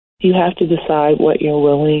you have to decide what you're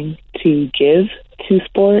willing to give to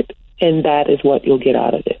sport, and that is what you'll get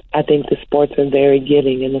out of it. I think the sports are very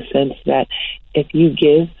giving in the sense that if you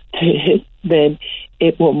give to it, then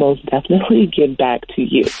it will most definitely give back to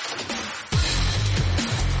you.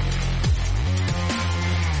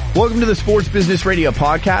 Welcome to the Sports Business Radio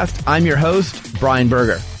Podcast. I'm your host, Brian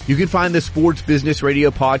Berger. You can find the Sports Business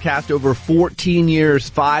Radio Podcast over 14 years,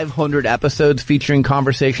 500 episodes featuring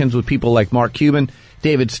conversations with people like Mark Cuban,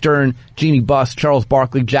 David Stern, Jeannie Buss, Charles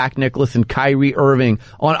Barkley, Jack Nicklaus, and Kyrie Irving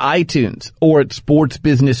on iTunes or at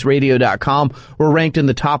sportsbusinessradio.com. We're ranked in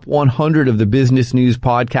the top 100 of the business news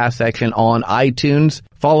podcast section on iTunes.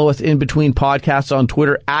 Follow us in between podcasts on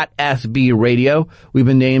Twitter at SB Radio. We've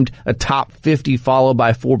been named a top 50 follow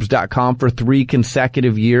by Forbes.com for 3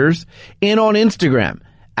 consecutive years, and on Instagram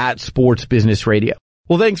at Sports Business Radio.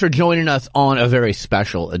 Well, thanks for joining us on a very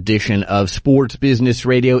special edition of Sports Business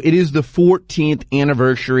Radio. It is the 14th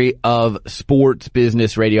anniversary of Sports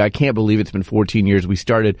Business Radio. I can't believe it's been 14 years. We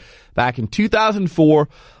started back in 2004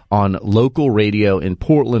 on local radio in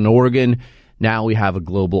Portland, Oregon. Now we have a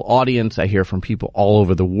global audience. I hear from people all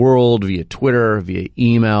over the world via Twitter, via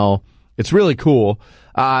email. It's really cool.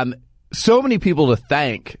 So many people to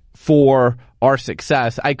thank for our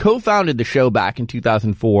success. I co-founded the show back in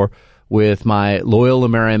 2004 with my Loyola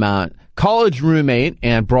Marymount college roommate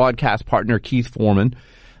and broadcast partner, Keith Foreman.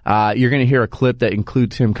 You're going to hear a clip that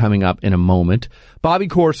includes him coming up in a moment. Bobby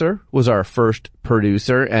Corser was our first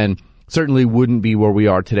producer and certainly wouldn't be where we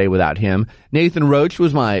are today without him. Nathan Roach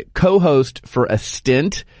was my co-host for a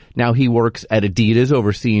stint. Now he works at Adidas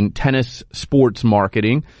overseeing tennis sports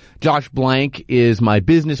marketing. Josh Blank is my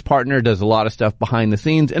business partner, does a lot of stuff behind the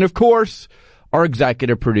scenes. And of course, our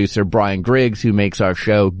executive producer, Brian Griggs, who makes our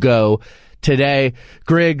show go today.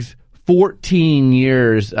 Griggs, 14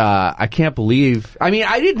 years. I can't believe. I mean,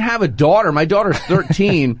 I didn't have a daughter. My daughter's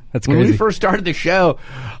 13. That's crazy. When we first started the show,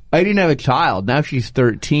 I didn't have a child. Now she's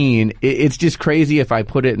 13. It's just crazy if I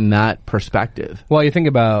put it in that perspective. Well, you think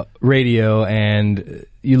about radio and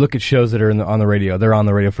you look at shows that are on the radio. They're on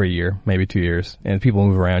the radio for a year, maybe 2 years, and people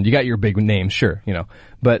move around. You got your big names, sure,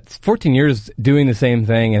 but 14 years doing the same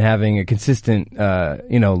thing and having a consistent,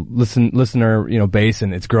 listener, base,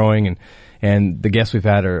 and it's growing, and the guests we've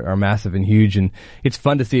had are massive and huge, and it's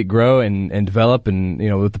fun to see it grow and develop. And,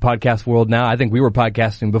 with the podcast world now, I think we were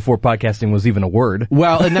podcasting before podcasting was even a word.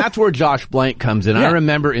 Well, and that's where Josh Blank comes in. Yeah. I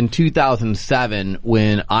remember in 2007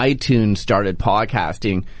 when iTunes started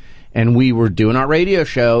podcasting and we were doing our radio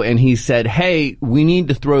show, and he said, hey, we need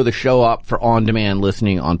to throw the show up for on-demand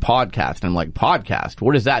listening on podcast. And I'm like, podcast?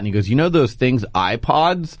 What is that? And he goes, those things,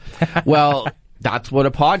 iPods? Well, that's what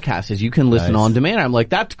a podcast is. You can listen on demand. I'm like,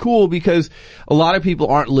 that's cool because a lot of people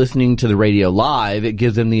aren't listening to the radio live. It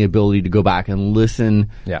gives them the ability to go back and listen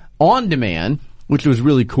on demand, which was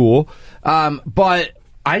really cool. But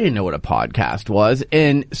I didn't know what a podcast was.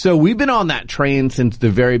 And so we've been on that train since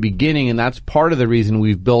the very beginning, and that's part of the reason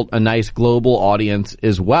we've built a nice global audience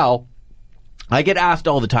as well. I get asked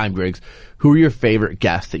all the time, Griggs, who are your favorite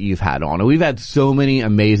guests that you've had on? And we've had so many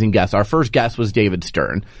amazing guests. Our first guest was David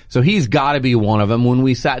Stern. So he's got to be one of them. When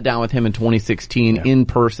we sat down with him in 2016 in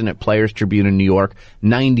person at Players Tribune in New York,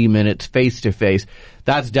 90 minutes face to face,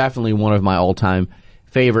 that's definitely one of my all-time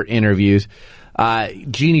favorite interviews.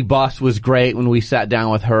 Jeannie Buss was great when we sat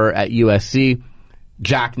down with her at USC.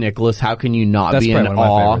 Jack Nicklaus, how can you not be in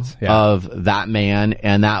awe of that man?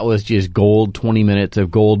 And that was just gold, 20 minutes of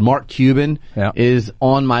gold. Mark Cuban is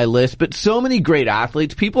on my list, but so many great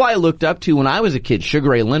athletes, people I looked up to when I was a kid. Sugar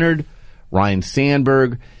Ray Leonard, Ryan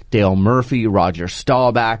Sandberg, Dale Murphy, Roger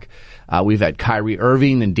Staubach. We've had Kyrie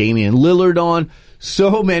Irving and Damian Lillard on.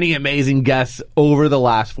 So many amazing guests over the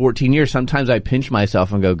last 14 years. Sometimes I pinch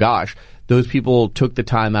myself and go, gosh, those people took the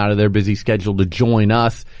time out of their busy schedule to join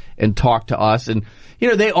us and talk to us. And,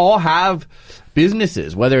 they all have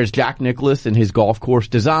businesses, whether it's Jack Nicklaus and his golf course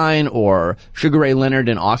design, or Sugar Ray Leonard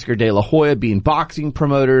and Oscar De La Hoya being boxing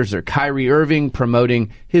promoters, or Kyrie Irving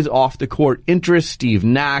promoting his off-the-court interests, Steve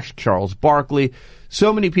Nash, Charles Barkley,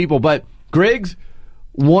 so many people. But Griggs,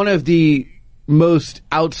 one of the most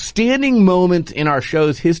outstanding moments in our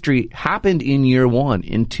show's history happened in year one,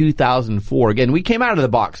 in 2004. Again, we came out of the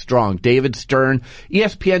box strong. David Stern,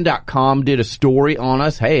 ESPN.com did a story on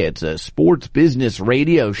us. Hey, it's a sports business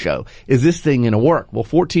radio show. Is this thing going to work? Well,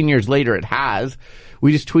 14 years later, it has.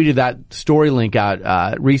 We just tweeted that story link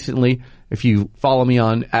out recently, if you follow me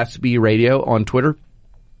on SB Radio on Twitter.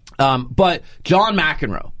 But John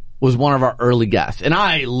McEnroe was one of our early guests. And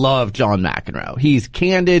I love John McEnroe. He's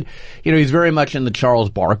candid. He's very much in the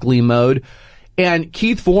Charles Barkley mode. And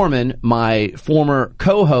Keith Foreman, my former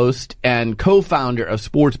co-host and co-founder of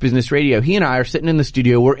Sports Business Radio, he and I are sitting in the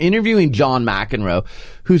studio. We're interviewing John McEnroe,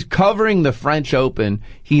 who's covering the French Open.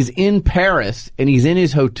 He's in Paris, and he's in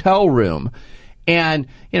his hotel room. And,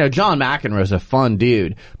 John McEnroe's a fun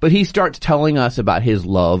dude, but he starts telling us about his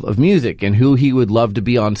love of music and who he would love to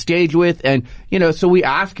be on stage with. And, so we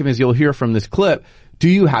ask him, as you'll hear from this clip, do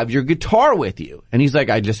you have your guitar with you? And he's like,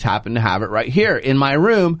 I just happen to have it right here in my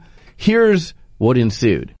room. Here's what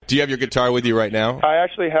ensued. Do you have your guitar with you right now? I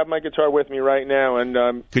actually have my guitar with me right now.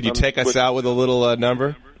 And could you take us out with a little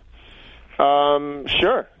number?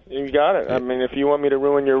 Sure. You got it. I mean, if you want me to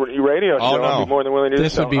ruin your radio show, no. I'll be more than willing to do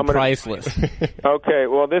this so. This would be priceless. Okay.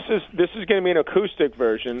 Well, this is going to be an acoustic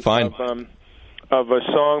version. Fine. Of a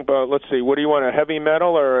song, but let's see. What do you want? A heavy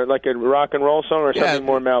metal or like a rock and roll song or something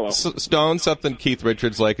more mellow? Stone, something Keith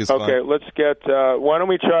Richards like is fine. Okay, let's get. Why don't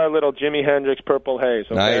we try a little Jimi Hendrix, Purple Haze?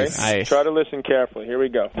 Okay. Nice. Try to listen carefully. Here we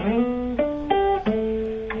go.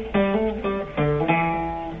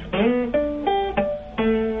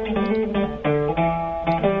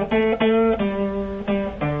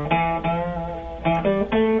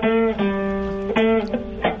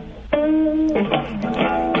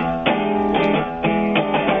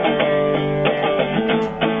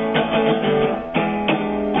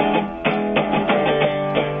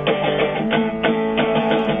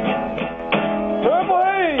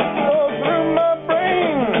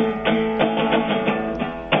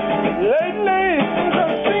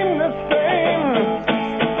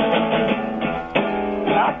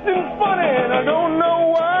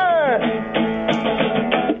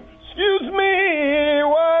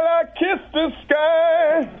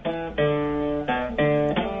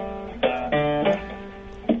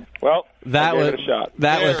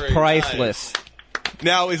 That was priceless. Nice.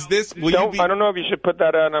 Now, is this... I don't know if you should put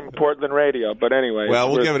that on Portland radio, but anyway.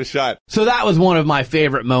 Well, we'll give it a shot. So that was one of my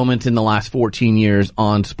favorite moments in the last 14 years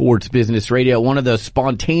on Sports Business Radio. One of those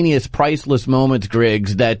spontaneous, priceless moments,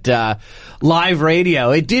 Griggs, that live radio.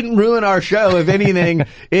 It didn't ruin our show. If anything,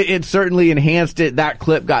 it certainly enhanced it. That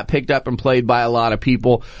clip got picked up and played by a lot of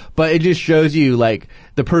people. But it just shows you, like,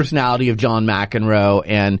 the personality of John McEnroe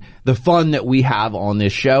and the fun that we have on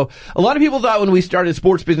this show. A lot of people thought when we started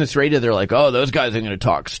Sports Business Radio, they're like, oh, those guys are going to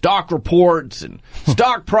talk stock reports and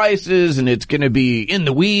stock prices, and it's going to be in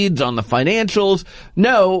the weeds on the financials.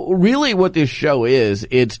 No, really what this show is,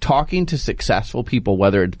 it's talking to successful people,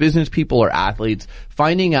 whether it's business people or athletes,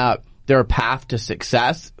 finding out their path to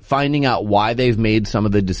success, finding out why they've made some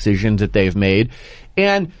of the decisions that they've made,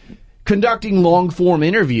 and conducting long-form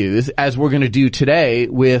interviews, as we're going to do today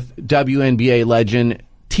with WNBA legend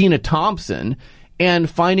Tina Thompson, and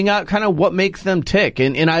finding out kind of what makes them tick.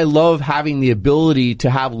 And I love having the ability to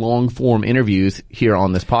have long-form interviews here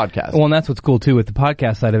on this podcast. Well, and that's what's cool, too, with the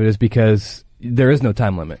podcast side of it is because there is no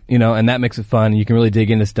time limit, and that makes it fun. You can really dig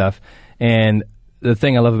into stuff. And the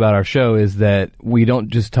thing I love about our show is that we don't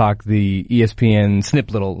just talk the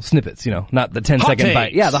ESPN little snippets, not the 10-second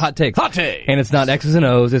bite. Yeah, the hot takes. Hot takes. And it's not X's and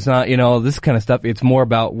O's. It's not, this kind of stuff. It's more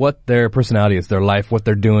about what their personality is, their life, what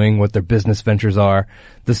they're doing, what their business ventures are,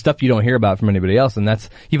 the stuff you don't hear about from anybody else. And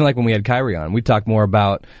that's even like when we had Kyrie on. We talked more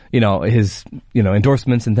about, his,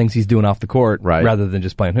 endorsements and things he's doing off the court rather than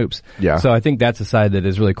just playing hoops. Yeah. So I think that's a side that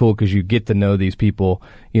is really cool because you get to know these people,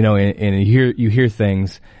 and you hear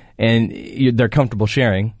things. And they're comfortable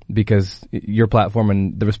sharing because your platform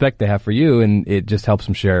and the respect they have for you, and it just helps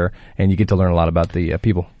them share, and you get to learn a lot about the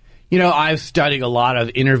people. I've studied a lot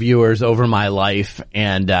of interviewers over my life,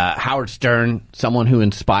 and Howard Stern, someone who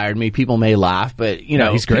inspired me. People may laugh, but,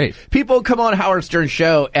 he's great. People come on Howard Stern's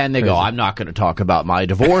show, and they go, I'm not going to talk about my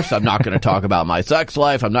divorce. I'm not going to talk about my sex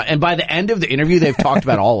life. And by the end of the interview, they've talked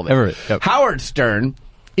about all of it. Yep. Howard Stern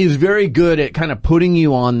is very good at kind of putting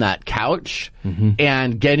you on that couch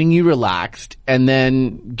and getting you relaxed and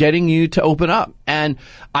then getting you to open up. And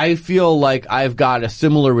I feel like I've got a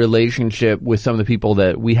similar relationship with some of the people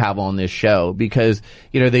that we have on this show because,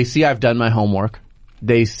 they see I've done my homework.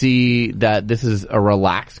 They see that this is a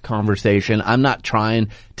relaxed conversation. I'm not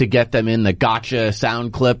trying to get them in the gotcha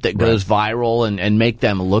sound clip that goes viral and make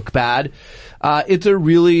them look bad. It's a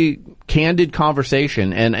really candid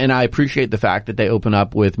conversation, and I appreciate the fact that they open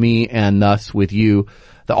up with me and thus with you,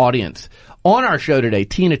 the audience. On our show today,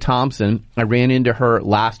 Tina Thompson, I ran into her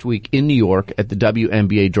last week in New York at the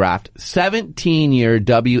WNBA draft. 17-year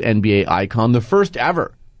WNBA icon, the first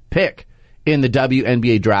ever pick in the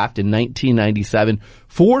WNBA draft in 1997.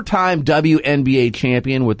 4-time WNBA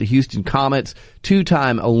champion with the Houston Comets,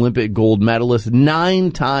 2-time Olympic gold medalist,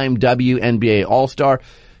 9-time WNBA All-Star.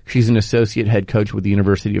 She's an associate head coach with the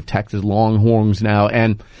University of Texas Longhorns now.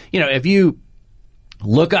 And, if you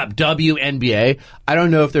Look up WNBA. I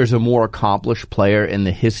don't know if there's a more accomplished player in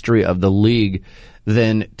the history of the league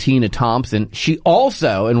than Tina Thompson. She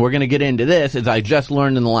also, and we're going to get into this, as I just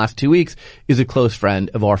learned in the last 2 weeks, is a close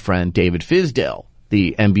friend of our friend David Fizdale,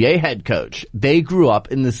 the NBA head coach. They grew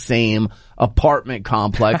up in the same apartment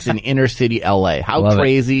complex in inner city LA. How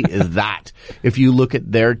crazy is that if you look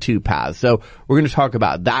at their two paths? So we're going to talk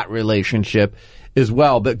about that relationship as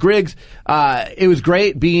well. But Griggs, it was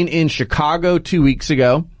great being in Chicago 2 weeks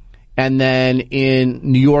ago and then in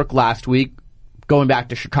New York last week. Going back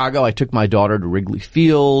to Chicago, I took my daughter to Wrigley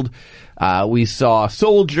Field. We saw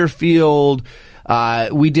Soldier Field.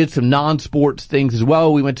 We did some non-sports things as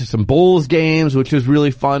well. We went to some Bulls games, which was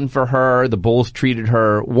really fun for her. The Bulls treated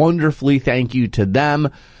her wonderfully. Thank you to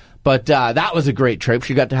them. But that was a great trip.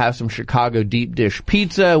 She got to have some Chicago deep dish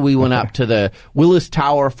pizza. We went up to the Willis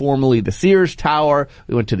Tower, formerly the Sears Tower.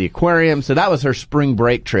 We went to the aquarium. So that was her spring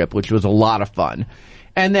break trip, which was a lot of fun.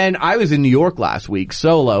 And then I was in New York last week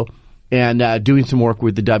solo and doing some work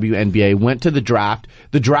with the WNBA. Went to the draft.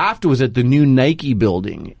 The draft was at the new Nike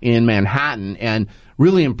building in Manhattan, and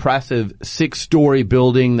really impressive 6-story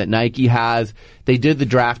building that Nike has. They did the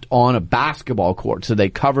draft on a basketball court, so they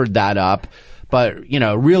covered that up. But, you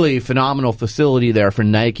know, really phenomenal facility there for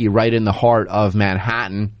Nike right in the heart of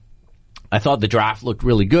Manhattan. I thought the draft looked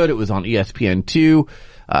really good. It was on ESPN2.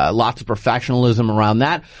 Lots of professionalism around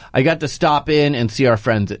that. I got to stop in and see our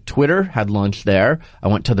friends at Twitter, had lunch there. I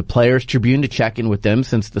went to the Players Tribune to check in with them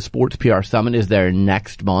since the Sports PR Summit is there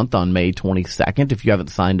next month on May 22nd. If you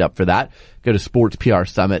haven't signed up for that, go to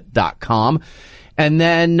sportsprsummit.com. And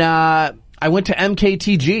then I went to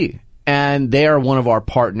MKTG, and they are one of our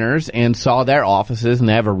partners, and saw their offices, and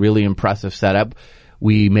they have a really impressive setup.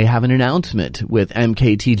 We may have an announcement with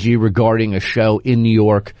MKTG regarding a show in New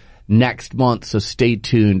York next month, so stay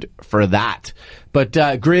tuned for that.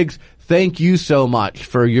 But Griggs, thank you so much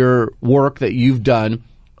for your work that you've done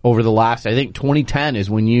over the last, I think 2010 is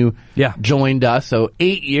when you joined us, so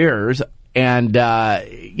 8 years. And,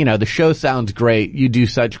 you know, the show sounds great. You do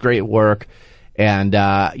such great work. And,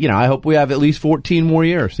 you know, I hope we have at least 14 more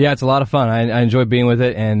years. Yeah, it's a lot of fun. I enjoy being with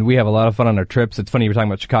it, and we have a lot of fun on our trips. It's funny you were talking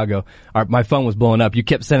about Chicago. My phone was blowing up. You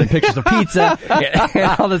kept sending pictures of pizza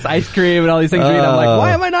and all this ice cream and all these things. And I'm like,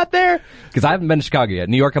 why am I not there? Because I haven't been to Chicago yet.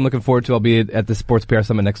 New York, I'm looking forward to. I'll be at the Sports PR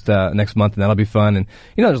Summit next month, and that'll be fun. And,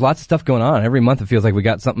 you know, there's lots of stuff going on. Every month it feels like we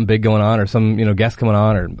got something big going on, or some, you know, guest coming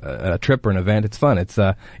on, or a trip or an event. It's fun. It's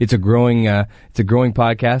a growing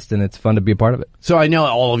podcast, and it's fun to be a part of it. So I know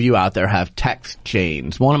all of you out there have text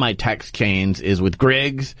chains. One of my text chains is with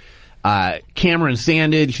Griggs, Cameron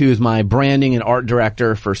Sandage, who is my branding and art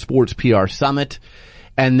director for Sports PR Summit,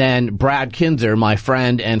 and then Brad Kinzer, my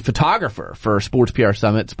friend and photographer for Sports PR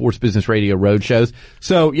Summit, Sports Business Radio Roadshows.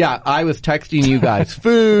 So yeah, I was texting you guys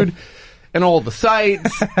food and all the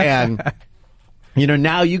sites, and you know,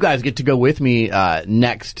 now you guys get to go with me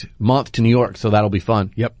next month to New York, so that'll be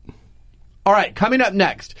fun. Yep. All right, coming up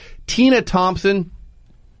next, Tina Thompson,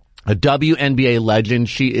 a WNBA legend.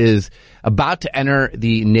 She is about to enter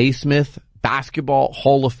the Naismith Basketball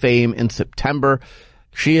Hall of Fame in September.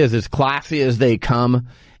 She is as classy as they come,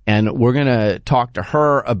 and we're going to talk to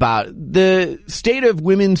her about the state of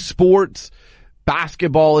women's sports,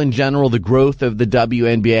 basketball in general, the growth of the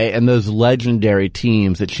WNBA, and those legendary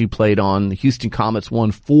teams that she played on. The Houston Comets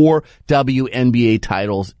won 4 WNBA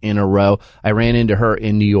titles in a row. I ran into her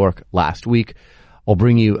in New York last week. I'll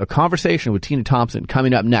bring you a conversation with Tina Thompson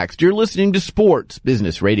coming up next. You're listening to Sports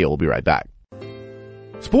Business Radio. We'll be right back.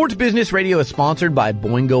 Sports Business Radio is sponsored by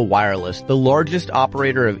Boingo Wireless, the largest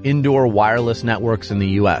operator of indoor wireless networks in the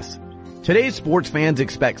U.S. Today's sports fans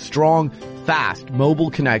expect strong, fast,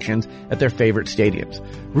 mobile connections at their favorite stadiums.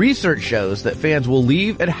 Research shows that fans will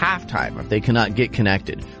leave at halftime if they cannot get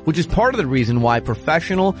connected, which is part of the reason why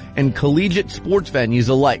professional and collegiate sports venues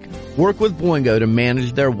alike work with Boingo to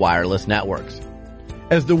manage their wireless networks.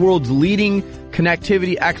 As the world's leading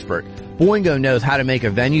connectivity expert, Boingo knows how to make a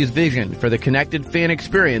venue's vision for the connected fan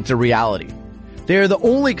experience a reality. They are the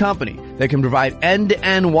only company that can provide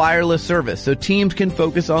end-to-end wireless service so teams can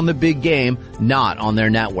focus on the big game, not on their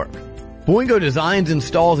network. Boingo designs,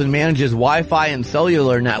 installs, and manages Wi-Fi and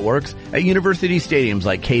cellular networks at university stadiums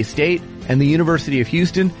like K-State and the University of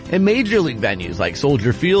Houston, and major league venues like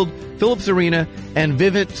Soldier Field, Phillips Arena, and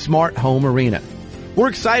Vivint Smart Home Arena. We're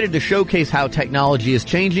excited to showcase how technology is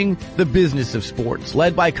changing the business of sports,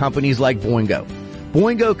 led by companies like Boingo.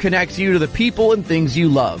 Boingo connects you to the people and things you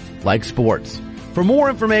love, like sports. For more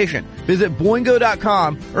information, visit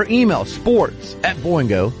Boingo.com or email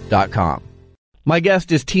sports@boingo.com. My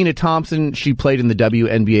guest is Tina Thompson. She played in the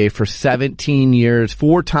WNBA for 17 years,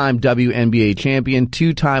 4-time WNBA champion,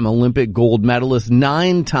 2-time Olympic gold medalist,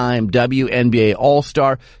 9-time WNBA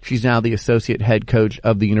All-Star. She's now the associate head coach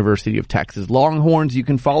of the University of Texas Longhorns. You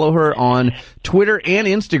can follow her on Twitter and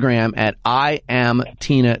Instagram at I am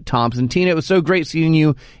Tina Thompson. Tina, it was so great seeing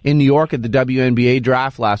you in New York at the WNBA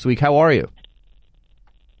draft last week. How are you?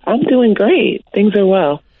 I'm doing great. Things are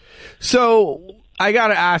well. So, I got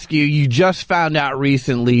to ask you, you just found out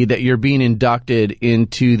recently that you're being inducted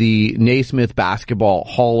into the Naismith Basketball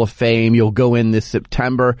Hall of Fame. You'll go in this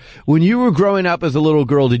September. When you were growing up as a little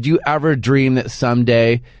girl, did you ever dream that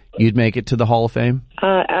someday you'd make it to the Hall of Fame?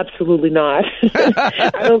 Absolutely not.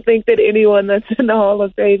 I don't think that anyone that's in the Hall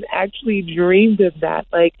of Fame actually dreamed of that.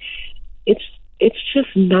 Like, it's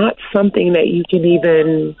just not something that you can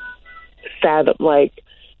even fathom. Like,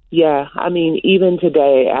 yeah, I mean, even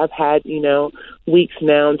today, I've had, weeks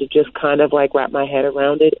now to just kind of like wrap my head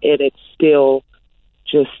around it. And it's still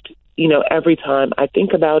just, every time I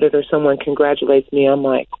think about it or someone congratulates me, I'm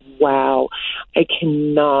like, wow, I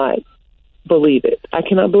cannot believe it. I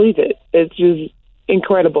cannot believe it. It's just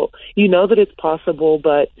incredible. You know that it's possible,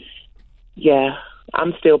 but yeah,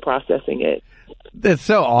 I'm still processing it. That's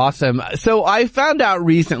so awesome. So I found out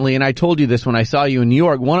recently, and I told you this when I saw you in New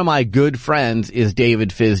York, one of my good friends is David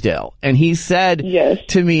Fizdale. And he said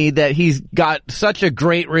to me that he's got such a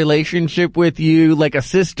great relationship with you, like a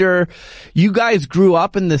sister. You guys grew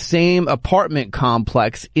up in the same apartment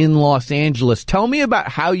complex in Los Angeles. Tell me about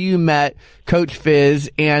how you met Coach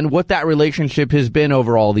Fizz and what that relationship has been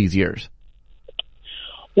over all these years.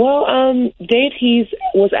 Well, Dave,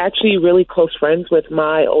 was actually really close friends with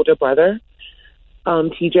my older brother.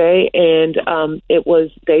 TJ, and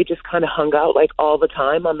they just kind of hung out like all the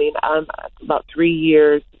time. I mean, I'm about 3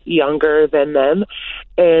 years younger than them,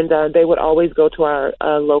 and they would always go to our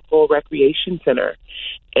local recreation center.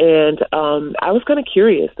 And I was kind of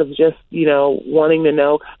curious of just, wanting to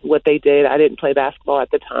know what they did. I didn't play basketball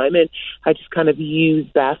at the time, and I just kind of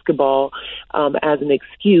used basketball as an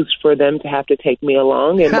excuse for them to have to take me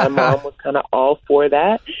along, and my mom was kind of all for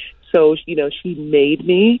that. So, she made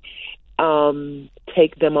me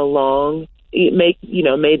take them along,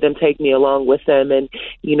 made them take me along with them. And,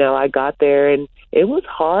 I got there and it was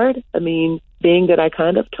hard. I mean, being that I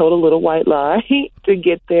kind of told a little white lie to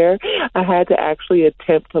get there, I had to actually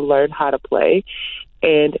attempt to learn how to play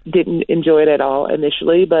and didn't enjoy it at all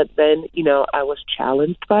initially. But then, I was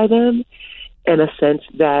challenged by them in a sense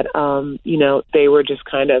that, they were just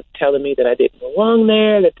kind of telling me that I didn't belong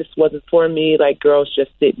there, that this wasn't for me, like girls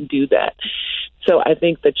just didn't do that. So I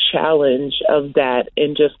think the challenge of that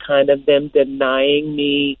and just kind of them denying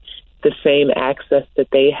me the same access that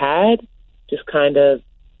they had just kind of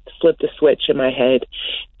flipped a switch in my head.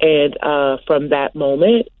 And from that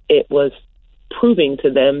moment, it was proving to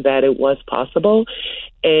them that it was possible.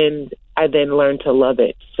 And I then learned to love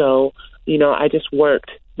it. So, I just worked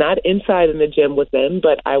not inside in the gym with them,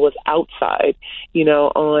 but I was outside,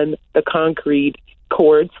 on the concrete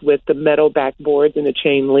courts with the metal backboards and the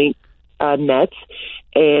chain link nets,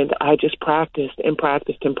 and I just practiced and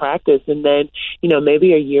practiced and practiced. And then,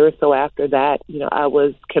 maybe a year or so after that, I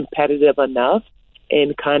was competitive enough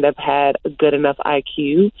and kind of had a good enough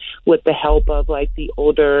IQ with the help of like the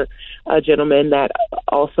older gentlemen that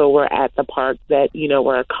also were at the park that,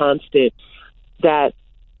 were a constant, that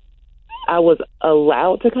I was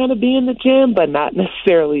allowed to kind of be in the gym, but not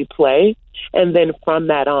necessarily play. And then from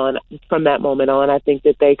that moment on, I think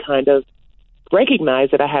that they kind of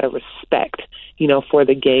recognized that I had a respect, for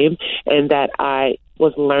the game, and that I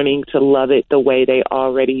was learning to love it the way they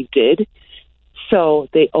already did. So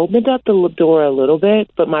they opened up the door a little bit,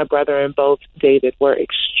 but my brother and both David were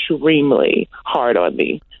extremely hard on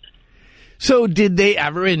me. So did they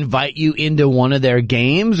ever invite you into one of their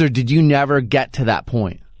games, or did you never get to that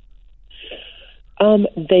point?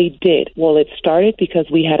 They did. Well, it started because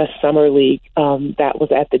we had a summer league that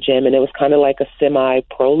was at the gym, and it was kind of like a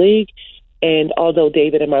semi-pro league. And although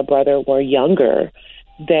David and my brother were younger,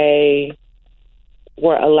 they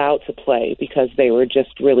were allowed to play because they were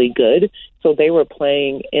just really good. So they were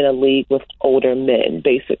playing in a league with older men,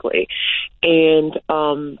 basically. And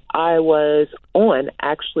I was on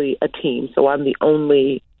actually a team. So I'm the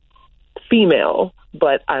only female,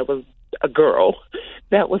 but I was a girl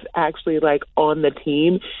that was actually like on the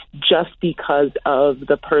team just because of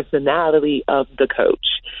the personality of the coach,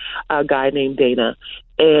 a guy named Dana.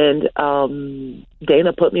 And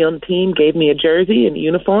Dana put me on the team, gave me a jersey and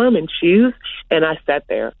uniform and shoes, and I sat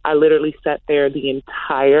there. I literally sat there the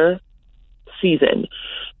entire season.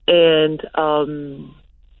 And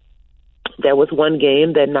there was one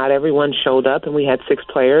game that not everyone showed up, and we had 6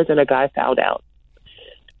 players, and a guy fouled out.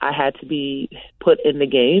 I had to be put in the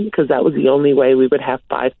game because that was the only way we would have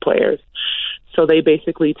 5 players. So they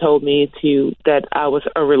basically told me that I was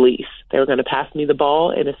a release. They were going to pass me the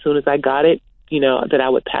ball, and as soon as I got it, that I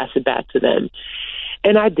would pass it back to them.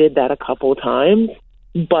 And I did that a couple of times,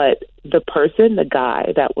 but the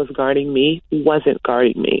guy that was guarding me wasn't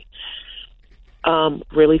guarding me.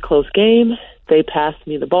 Really close game. They passed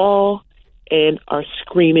me the ball and are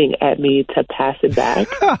screaming at me to pass it back.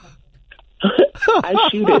 I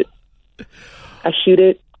shoot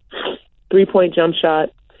it. 3-point jump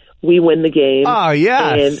shot. We win the game. Oh,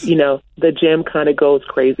 yes. And, the gym kind of goes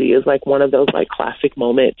crazy. It's like one of those like classic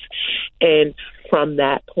moments. And from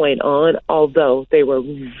that point on, although they were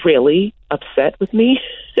really upset with me,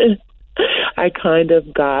 I kind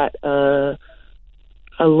of got a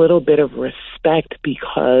little bit of respect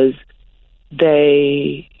because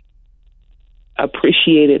they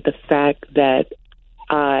appreciated the fact that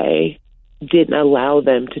I didn't allow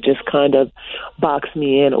them to just kind of box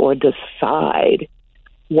me in or decide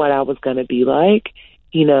what I was going to be like,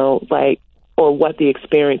 or what the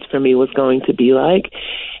experience for me was going to be like.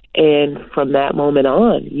 And from that moment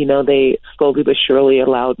on, they slowly but surely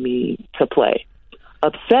allowed me to play.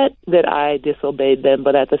 Upset that I disobeyed them,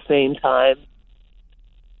 but at the same time,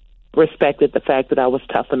 respected the fact that I was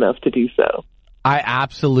tough enough to do so. I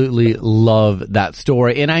absolutely love that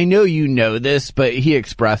story. And I know you know this, but he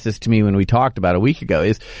expressed this to me when we talked about it a week ago,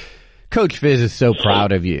 is Coach Fizz is so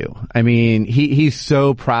proud of you. I mean, he's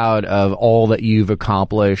so proud of all that you've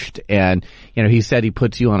accomplished. And, he said he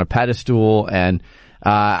puts you on a pedestal. And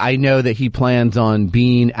I know that he plans on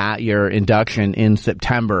being at your induction in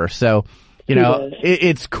September. So,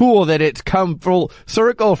 it's cool that it's come full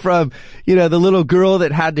circle from, the little girl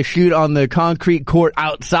that had to shoot on the concrete court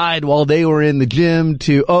outside while they were in the gym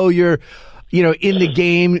to, you're, in the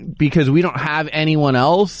game because we don't have anyone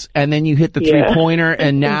else. And then you hit the 3-pointer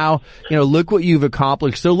and now, look what you've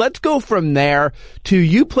accomplished. So let's go from there to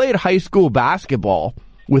you played high school basketball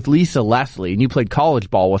with Lisa Leslie and you played college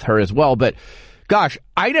ball with her as well. But gosh,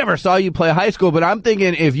 I never saw you play high school, but I'm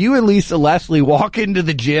thinking if you and Lisa Leslie walk into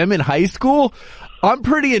the gym in high school, I'm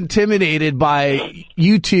pretty intimidated by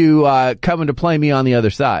you two coming to play me on the other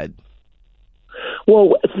side.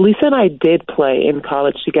 Well, Lisa and I did play in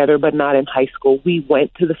college together, but not in high school. We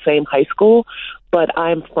went to the same high school, but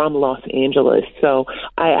I'm from Los Angeles, so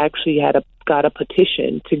I actually got a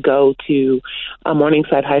petition to go to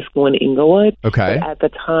Morningside High School in Inglewood. Okay. But at the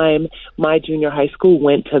time, my junior high school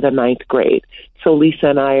went to the 9th grade. So Lisa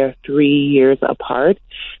and I are 3 years apart.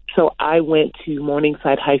 So I went to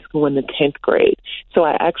Morningside High School in the 10th grade. So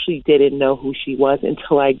I actually didn't know who she was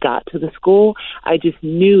until I got to the school. I just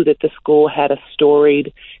knew that the school had a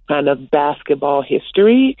storied kind of basketball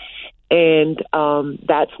history. And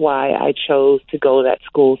that's why I chose to go to that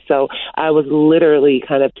school. So I was literally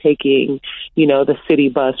kind of taking, the city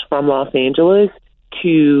bus from Los Angeles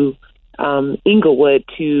to Inglewood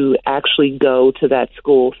to actually go to that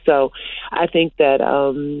school. So I think that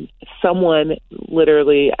someone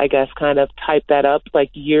literally, I guess, kind of typed that up like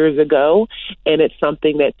years ago, and it's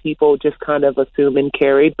something that people just kind of assume and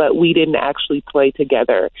carried, but we didn't actually play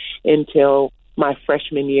together until my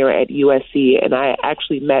freshman year at USC, and I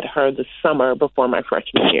actually met her the summer before my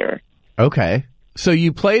freshman year. Okay. So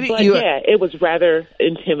you played at it was rather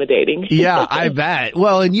intimidating. Yeah, I bet.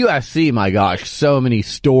 Well, in USC, my gosh, so many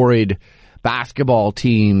storied basketball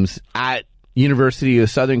teams at University of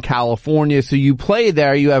Southern California. So you play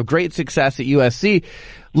there. You have great success at USC.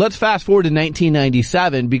 Let's fast forward to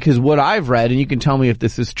 1997 because what I've read, and you can tell me if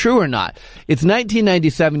this is true or not, it's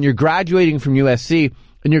 1997. You're graduating from USC,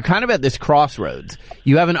 and you're kind of at this crossroads.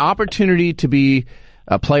 You have an opportunity to be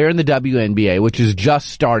a player in the WNBA, which is just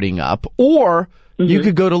starting up, or you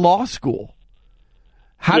could go to law school.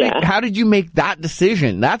 How did you make that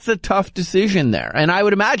decision? That's a tough decision there. And I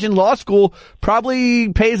would imagine law school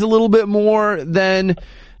probably pays a little bit more than,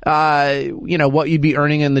 what you'd be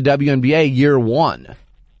earning in the WNBA year one.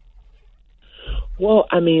 Well,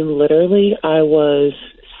 I mean, literally, I was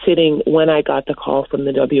sitting, when I got the call from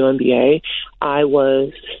the WNBA, I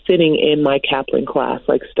was sitting in my Kaplan class,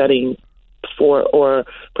 like studying for or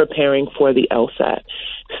preparing for the LSAT.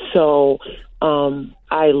 So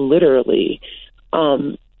I literally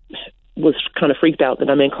was kind of freaked out that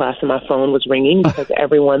I'm in class and my phone was ringing because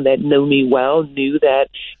everyone that knew me well knew that,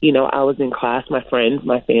 I was in class, my friends,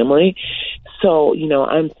 my family. So,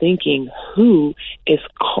 I'm thinking, who is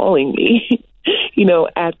calling me?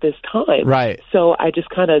 at this time. Right. So I just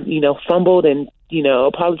kind of, fumbled and,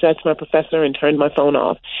 apologized to my professor and turned my phone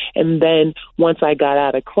off. And then once I got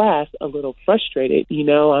out of class, a little frustrated,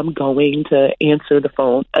 I'm going to answer the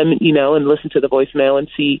phone, and listen to the voicemail and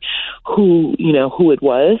see who it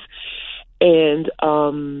was. And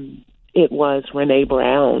it was Renee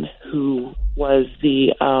Brown, who was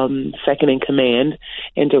the second in command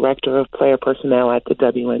and director of player personnel at the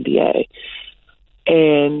WNBA.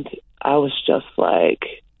 And I was just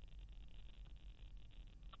like,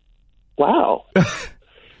 wow.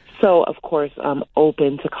 So, of course, I'm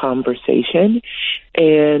open to conversation.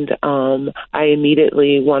 And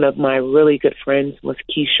one of my really good friends was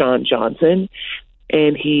Keyshawn Johnson,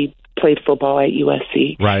 and he played football at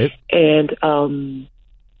USC. Right. And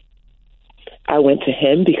I went to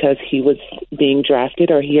him because he was being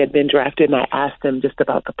drafted, or he had been drafted, and I asked him just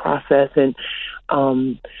about the process and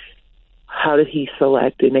how did he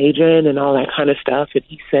select an agent and all that kind of stuff. And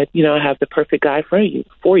he said, I have the perfect guy for you.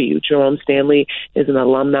 Jerome Stanley is an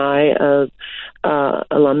alumnus of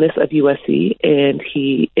USC, and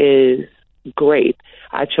he is great.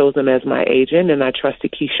 I chose him as my agent, and I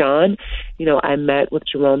trusted Keyshawn. I met with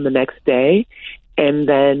Jerome the next day, and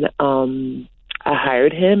then I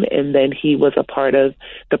hired him, and then he was a part of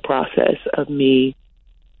the process of me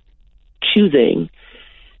choosing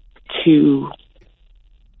to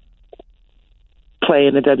play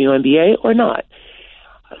in the WNBA or not.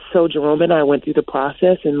 So Jerome and I went through the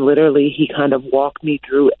process, and literally he kind of walked me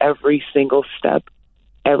through every single step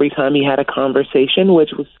every time he had a conversation,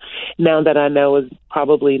 which was, now that I know, is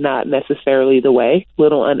probably not necessarily the way,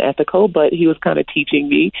 little unethical, but he was kind of teaching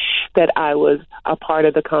me that I was a part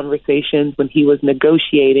of the conversations when he was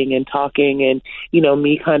negotiating and talking, and,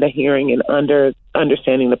 me kind of hearing and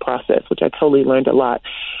understanding the process, which I totally learned a lot.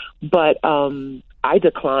 But I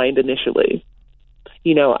declined initially.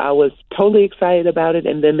 I was totally excited about it,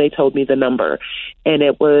 and then they told me the number, and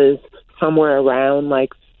it was somewhere around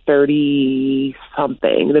like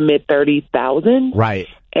 30-something, the mid-30,000. Right.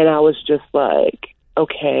 And I was just like,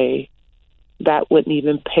 okay, that wouldn't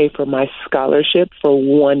even pay for my scholarship for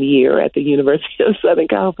 1 year at the University of Southern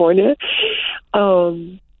California.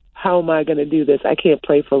 How am I going to do this? I can't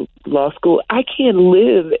play for law school. I can't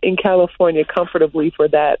live in California comfortably for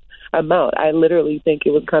that amount. I literally think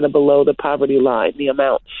it was kind of below the poverty line, the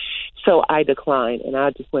amount. So I declined, and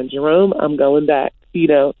I just went, Jerome, I'm going back,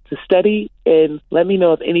 to study, and let me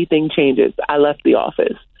know if anything changes. I left the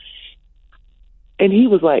office. And he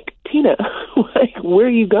was like, Tina, where are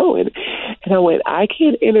you going? And I went, I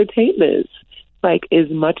can't entertain this. As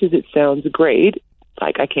much as it sounds great,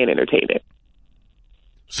 I can't entertain it.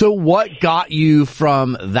 So what got you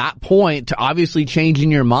from that point to obviously changing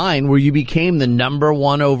your mind where you became the number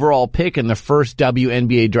 1 overall pick in the first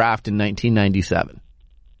WNBA draft in 1997?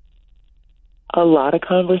 A lot of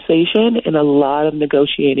conversation and a lot of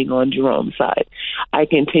negotiating on Jerome's side. I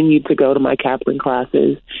continued to go to my Kaplan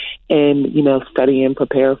classes and, study and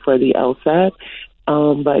prepare for the LSAT.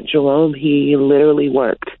 But Jerome, he literally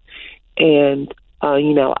worked. And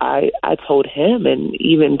I told him, and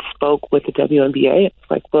even spoke with the WNBA. It's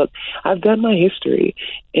like, look, I've done my history,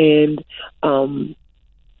 and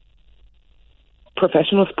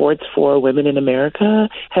professional sports for women in America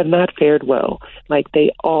have not fared well.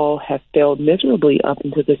 They all have failed miserably up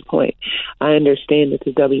until this point. I understand that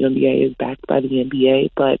the WNBA is backed by the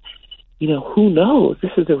NBA, but, who knows?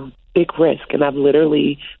 This is a big risk, and I've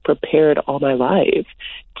literally prepared all my life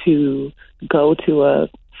to go to a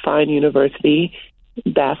fine university,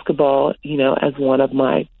 basketball, as one of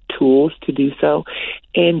my tools to do so,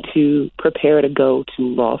 and to prepare to go to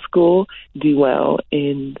law school, do well,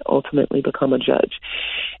 and ultimately become a judge.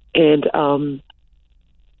 And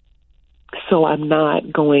so I'm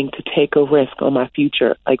not going to take a risk on my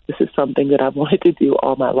future. This is something that I've wanted to do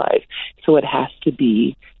all my life. So it has to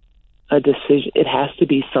be a decision. It has to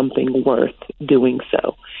be something worth doing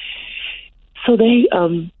so. So they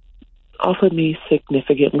offered me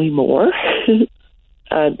significantly more,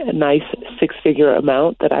 a nice 6-figure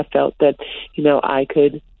amount that I felt that, I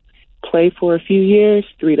could play for a few years,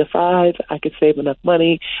 3 to 5. I could save enough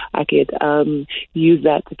money. I could use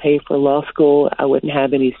that to pay for law school. I wouldn't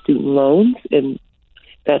have any student loans, and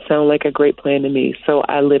that sounded like a great plan to me. So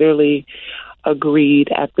I literally agreed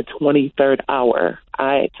at the 23rd hour.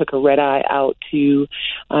 I took a red eye out to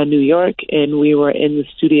New York, and we were in the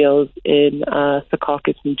studios in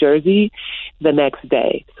Secaucus, New Jersey the next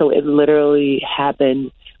day. So it literally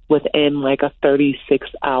happened within a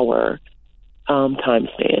 36-hour time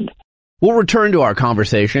span. We'll return to our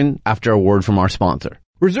conversation after a word from our sponsor.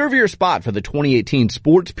 Reserve your spot for the 2018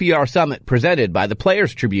 Sports PR Summit presented by the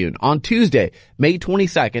Players Tribune on Tuesday, May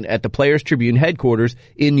 22nd at the Players Tribune headquarters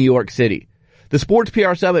in New York City. The Sports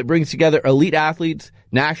PR Summit brings together elite athletes,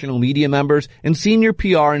 national media members, and senior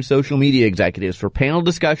PR and social media executives for panel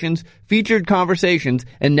discussions, featured conversations,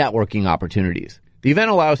 and networking opportunities. The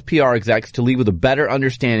event allows PR execs to lead with a better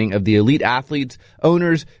understanding of the elite athletes,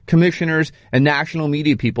 owners, commissioners, and national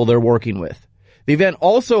media people they're working with. The event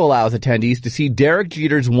also allows attendees to see Derek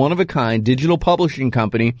Jeter's one-of-a-kind digital publishing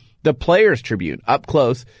company, the Players Tribune, up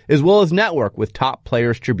close, as well as network with top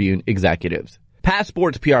Players Tribune executives. Past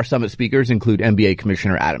Sports PR Summit speakers include NBA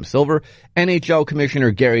Commissioner Adam Silver, NHL Commissioner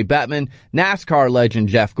Gary Bettman, NASCAR legend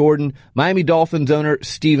Jeff Gordon, Miami Dolphins owner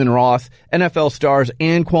Stephen Ross, NFL stars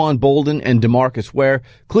Anquan Boldin and DeMarcus Ware,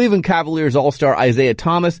 Cleveland Cavaliers All-Star Isaiah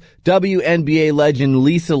Thomas, WNBA legend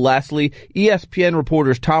Lisa Leslie, ESPN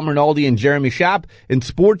reporters Tom Rinaldi and Jeremy Schaap, and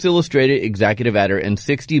Sports Illustrated executive editor and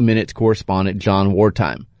 60 Minutes correspondent John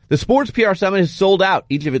Wartime. The Sports PR Summit has sold out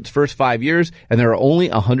each of its first 5 years, and there are only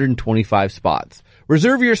 125 spots.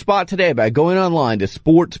 Reserve your spot today by going online to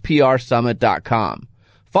sportsprsummit.com.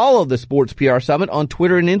 Follow the Sports PR Summit on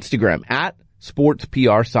Twitter and Instagram at Sports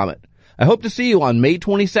PR Summit. I hope to see you on May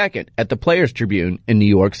 22nd at the Players Tribune in New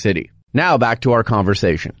York City. Now back to our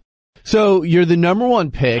conversation. So you're the number one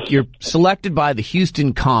pick. You're selected by the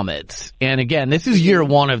Houston Comets. And again, this is year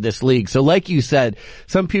one of this league. So like you said,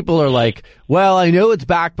 some people are like, well, I know it's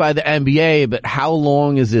backed by the NBA, but how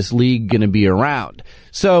long is this league going to be around?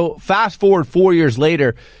 So fast forward 4 years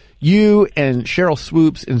later, you and Cheryl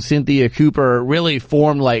Swoops and Cynthia Cooper really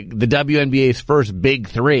formed like the WNBA's first big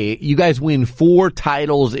three. You guys win 4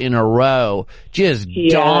 titles in a row. Just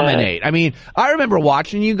dominate. I mean, I remember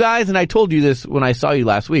watching you guys, and I told you this when I saw you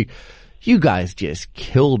last week. You guys just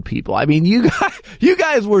killed people. I mean, you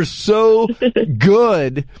guys were so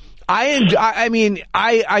good. I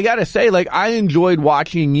gotta say, like, I enjoyed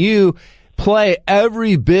watching you play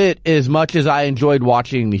every bit as much as I enjoyed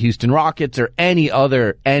watching the Houston Rockets or any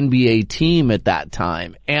other NBA team at that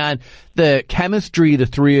time. And the chemistry the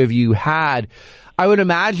three of you had, I would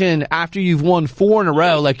imagine after you've won 4 in a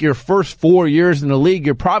row, like your first 4 years in the league,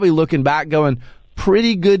 you're probably looking back going,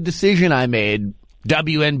 pretty good decision I made,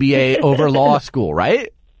 WNBA over law school,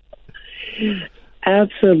 right?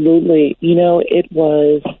 Absolutely. You know, it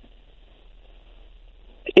was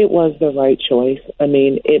the right choice. I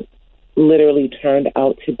mean, it literally turned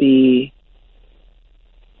out to be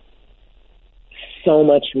so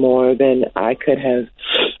much more than I could have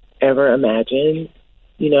ever imagined.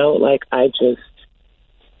 You know, like,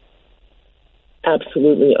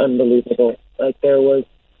 absolutely unbelievable. Like, there's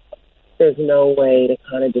no way to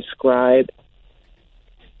kind of describe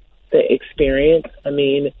the experience. I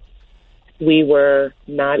mean, we were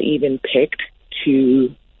not even picked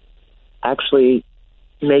to actually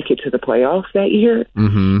make it to the playoffs that year.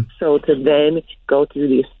 Mm-hmm. So to then go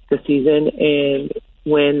through the season and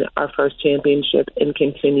win our first championship and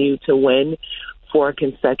continue to win 4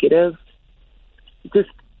 consecutive,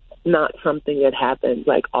 just not something that happens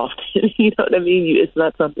like often. You know what I mean? It's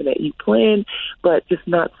not something that you plan, but just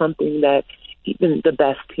not something that even the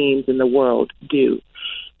best teams in the world do.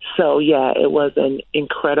 So yeah, it was an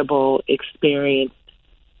incredible experience.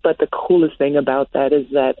 But the coolest thing about that is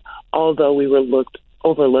that although we were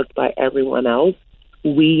overlooked by everyone else,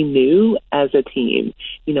 we knew as a team,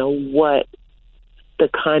 you know, what the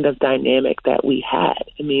kind of dynamic that we had.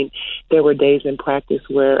 I mean, there were days in practice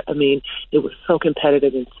where, I mean, it was so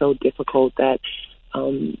competitive and so difficult that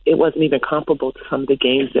it wasn't even comparable to some of the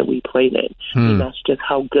games that we played in. And that's just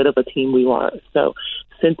how good of a team we are. So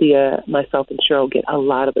Cynthia, myself, and Cheryl get a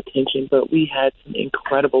lot of attention, but we had some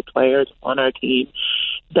incredible players on our team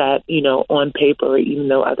that, you know, on paper, even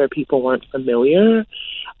though other people weren't familiar,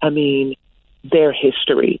 I mean, their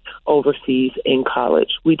history overseas in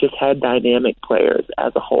college, we just had dynamic players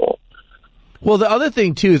as a whole. Well, the other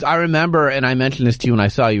thing, too, is I remember, and I mentioned this to you when I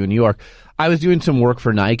saw you in New York, I was doing some work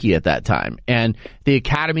for Nike at that time, and the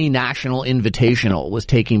Academy National Invitational was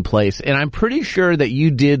taking place, and I'm pretty sure that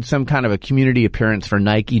you did some kind of a community appearance for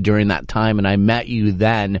Nike during that time, and I met you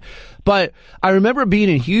then. But I remember being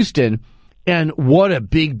in Houston, and what a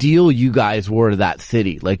big deal you guys were to that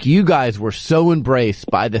city. Like, you guys were so embraced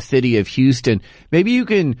by the city of Houston. Maybe you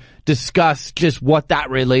can discuss just what that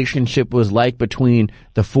relationship was like between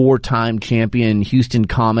the 4-time champion Houston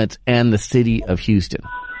Comets and the city of Houston.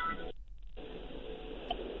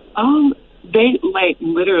 They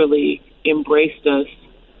literally embraced us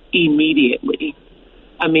immediately.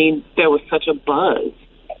 I mean, there was such a buzz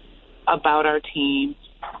about our team,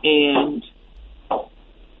 and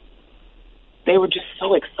they were just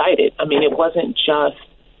so excited. I mean, it wasn't just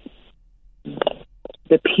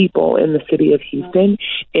the people in the city of Houston.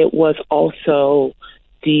 It was also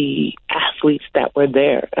the athletes that were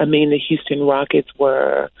there. I mean, the Houston Rockets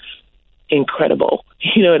were incredible,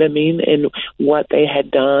 you know what I mean, and what they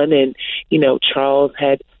had done. And, you know, Charles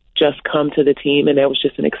had just come to the team, and there was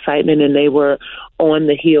just an excitement, and they were on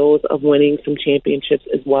the heels of winning some championships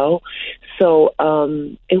as well. So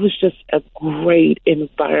it was just a great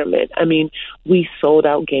environment. I mean, we sold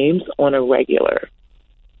out games on a regular.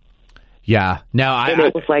 Yeah. Now, and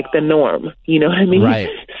it was like the norm, you know what I mean? Right.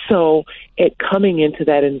 So it coming into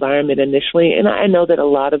that environment initially, and I know that a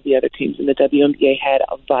lot of the other teams in the WNBA had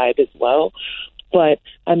a vibe as well, but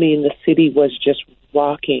I mean, the city was just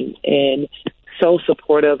rocking and so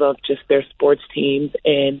supportive of just their sports teams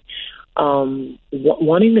and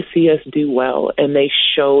wanting to see us do well. And they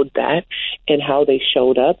showed that and how they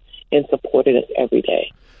showed up and supported us every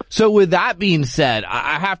day. So with that being said,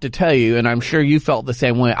 I have to tell you, and I'm sure you felt the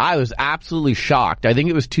same way, I was absolutely shocked. I think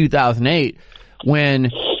it was 2008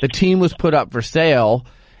 when the team was put up for sale,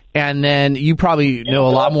 and then you probably know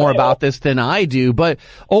a lot more about this than I do, but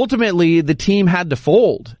ultimately the team had to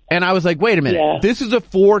fold. And I was like, wait a minute, Yeah. This is a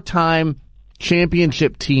 4-time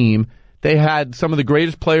championship team. They had some of the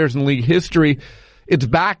greatest players in league history. It's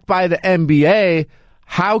backed by the NBA.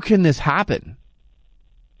 How can this happen?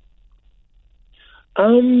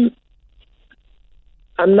 I'm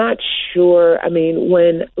not sure. I mean,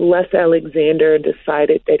 when Les Alexander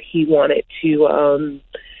decided that he wanted to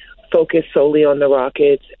focus solely on the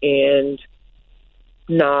Rockets and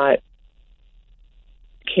not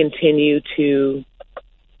continue to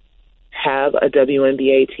have a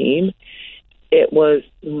WNBA team, it was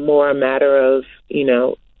more a matter of, you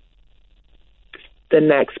know, the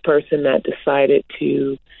next person that decided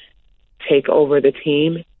to take over the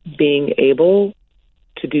team being able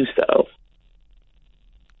to do so.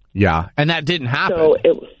 Yeah, and that didn't happen. So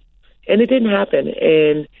it didn't happen,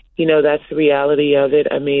 and you know that's the reality of it.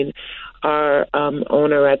 I mean, our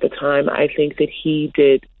owner at the time, I think that he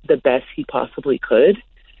did the best he possibly could,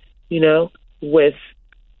 you know, with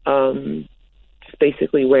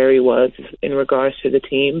basically where he was in regards to the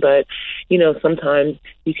team. But, you know, sometimes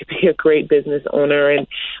you could be a great business owner and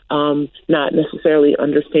not necessarily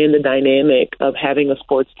understand the dynamic of having a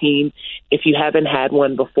sports team if you haven't had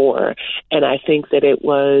one before. And I think that it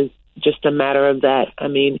was just a matter of that. I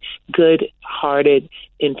mean, good-hearted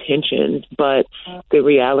intentions, but the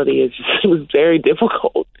reality is it was very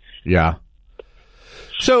difficult. Yeah.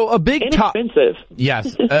 So a big expensive.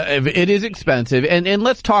 Yes, it is expensive, and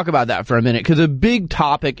let's talk about that for a minute, because a big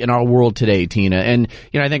topic in our world today, Tina, and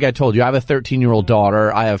you know, I think I told you I have a 13-year-old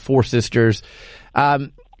daughter, I have 4 sisters.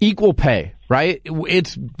 Equal pay, right?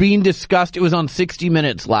 It's being discussed. It was on 60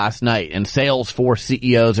 Minutes last night, and Salesforce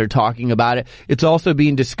CEOs are talking about it. It's also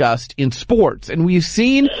being discussed in sports, and we've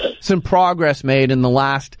seen some progress made in the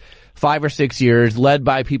last 5 or 6 years, led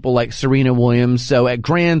by people like Serena Williams. So at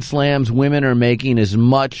Grand Slams, women are making as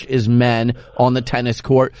much as men on the tennis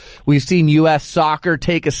court. We've seen U.S. soccer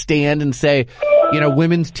take a stand and say, you know,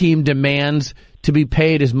 women's team demands to be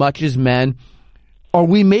paid as much as men. Are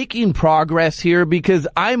we making progress here? Because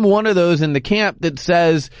I'm one of those in the camp that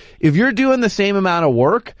says, if you're doing the same amount of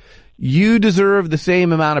work, you deserve the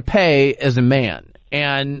same amount of pay as a man.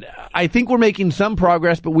 And I think we're making some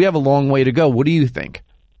progress, but we have a long way to go. What do you think?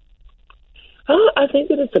 I think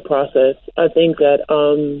that it's a process. I think that,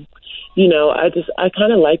 you know, I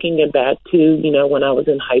kind of liken it back to, you know, when I was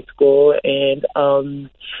in high school and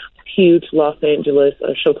huge Los Angeles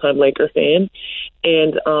Showtime Laker fan.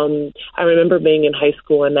 And I remember being in high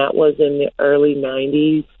school, and that was in the early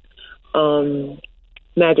 90s.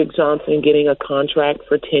 Magic Johnson getting a contract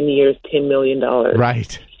for 10 years, $10 million.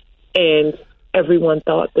 Right. And everyone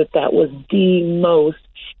thought that that was the most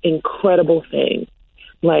incredible thing.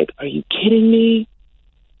 Like, are you kidding me?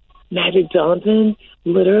 Magic Johnson,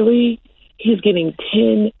 literally, he's getting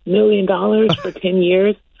 $10 million for 10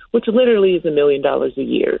 years, which literally is $1 million a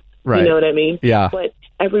year. Right. You know what I mean? Yeah. But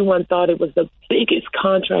everyone thought it was the biggest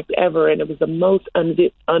contract ever, and it was the most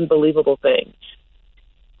unbelievable thing.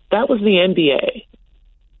 That was the NBA.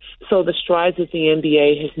 So the strides that the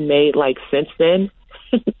NBA has made, like, since then,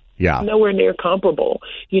 yeah, nowhere near comparable.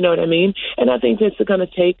 You know what I mean? And I think it's going to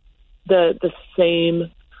take the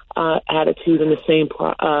same attitude and the same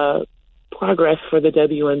progress for the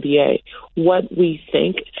WNBA. What we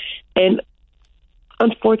think, and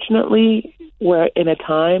unfortunately, we're in a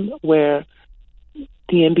time where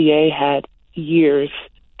the NBA had years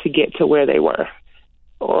to get to where they were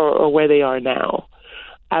or where they are now.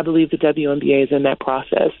 I believe the WNBA is in that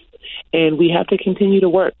process, and we have to continue to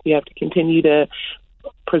work. We have to continue to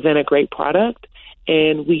present a great product,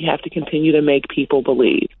 and we have to continue to make people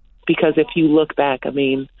believe. Because if you look back, I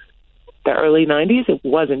mean, the early 90s, it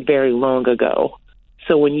wasn't very long ago.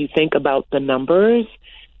 So when you think about the numbers,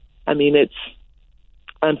 I mean, it's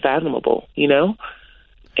unfathomable, you know?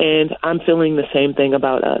 And I'm feeling the same thing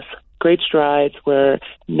about us. Great strides. We're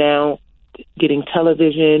now getting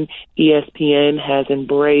television. ESPN has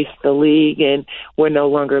embraced the league, and we're no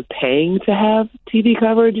longer paying to have TV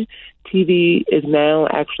coverage. TV is now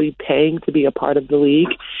actually paying to be a part of the league,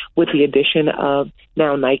 with the addition of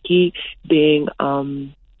now Nike being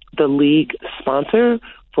the league sponsor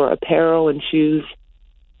for apparel and shoes.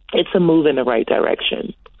 It's a move in the right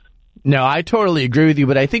direction. No, I totally agree with you,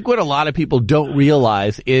 but I think what a lot of people don't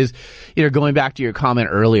realize is, you know, going back to your comment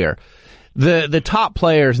earlier, the top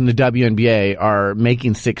players in the WNBA are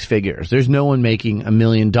making six figures. There's no one making $1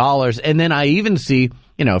 million. And then I even see,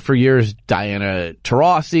 you know, for years, Diana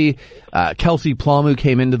Taurasi, Kelsey Plum, who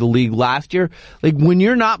came into the league last year. Like, when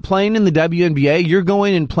you're not playing in the WNBA, you're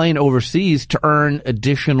going and playing overseas to earn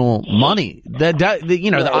additional money.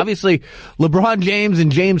 Obviously, LeBron James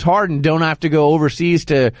and James Harden don't have to go overseas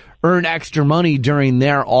to earn extra money during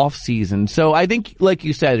their off season. So I think, like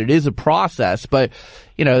you said, it is a process, but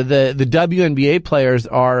you know, the WNBA players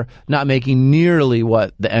are not making nearly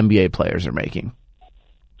what the NBA players are making.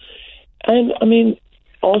 And I mean,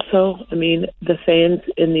 also, the fans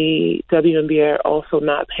in the WNBA are also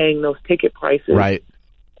not paying those ticket prices right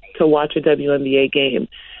to watch a WNBA game.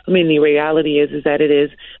 I mean, the reality is that it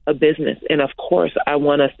is a business. And of course, I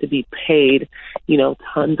want us to be paid, you know,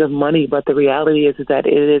 tons of money. But the reality is that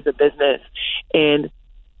it is a business, and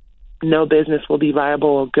no business will be viable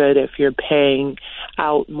or good if you're paying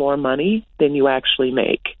out more money than you actually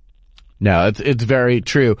make. No, it's very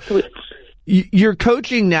true. You're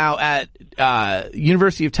coaching now at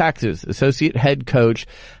University of Texas, associate head coach.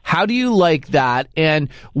 How do you like that? And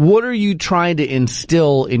what are you trying to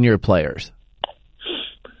instill in your players?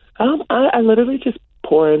 I literally just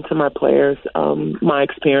pour into my players my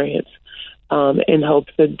experience in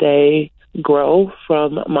hopes that they grow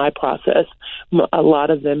from my process. A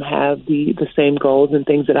lot of them have the same goals and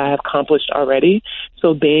things that I have accomplished already.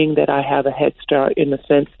 So being that I have a head start in the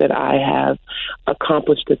sense that I have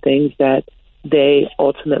accomplished the things that they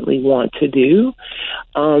ultimately want to do,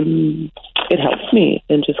 it helps me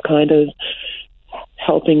in just kind of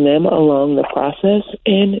helping them along the process,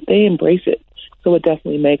 and they embrace it. So it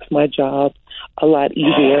definitely makes my job a lot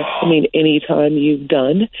easier. I mean, anytime you've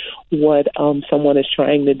done what someone is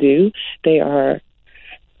trying to do, they are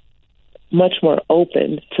much more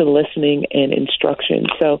open to listening and instruction.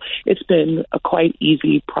 So it's been a quite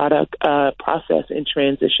easy process and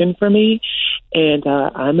transition for me, and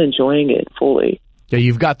I'm enjoying it fully. Yeah,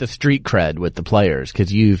 you've got the street cred with the players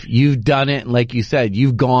because you've done it, and like you said,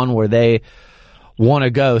 you've gone where they want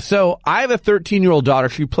to go. So I have a 13-year-old daughter.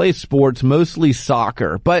 She plays sports, mostly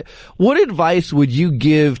soccer. But what advice would you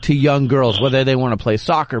give to young girls, whether they want to play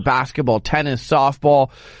soccer, basketball, tennis,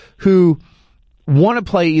 softball, who want to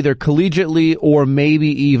play either collegiately or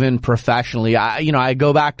maybe even professionally? I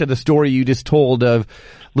go back to the story you just told of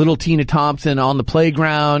little Tina Thompson on the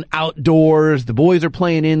playground, outdoors, the boys are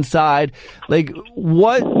playing inside. Like,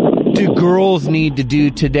 what do girls need to do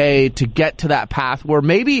today to get to that path where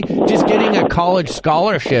maybe just getting a college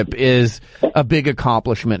scholarship is a big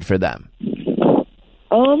accomplishment for them?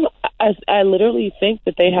 I literally think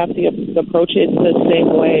that they have to approach it the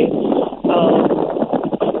same way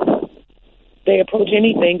they approach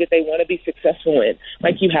anything that they want to be successful in.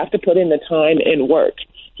 Like, you have to put in the time and work.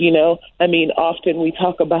 You know, I mean, often we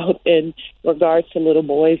talk about in regards to little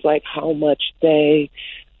boys, like how much they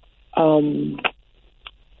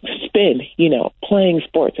spend, you know, playing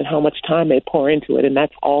sports and how much time they pour into it, and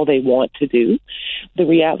that's all they want to do. The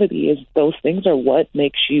reality is those things are what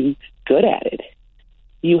makes you good at it.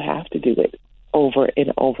 You have to do it over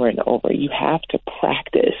and over and over. You have to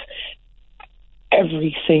practice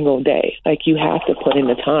every single day. Like, you have to put in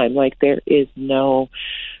the time. Like, there is no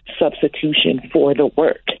substitution for the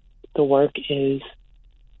work. The work is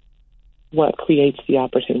what creates the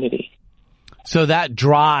opportunity. So that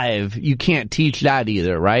drive, you can't teach that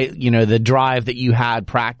either, right? You know, the drive that you had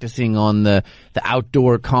practicing on the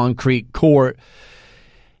outdoor concrete court,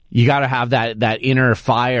 you got to have that inner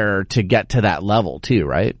fire to get to that level too,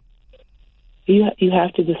 right? You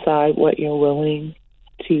have to decide what you're willing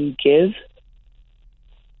to give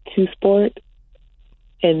to sport,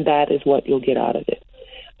 and that is what you'll get out of it.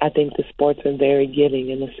 I think the sports are very giving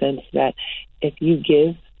in the sense that if you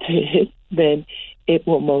give to it, then it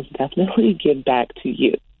will most definitely give back to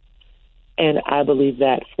you. And I believe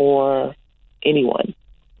that for anyone.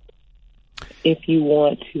 If you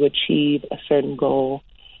want to achieve a certain goal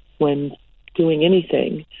when doing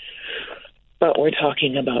anything, But we're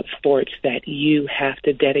talking about sports that you have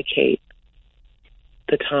to dedicate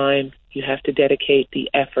the time, you have to dedicate the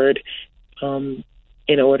effort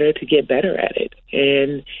in order to get better at it.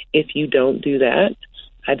 And if you don't do that,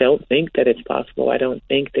 I don't think that it's possible. I don't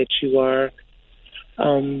think that you are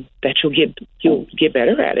that you'll get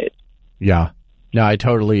better at it. Yeah. No, I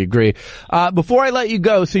totally agree. Before I let you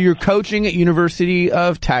go, so you're coaching at University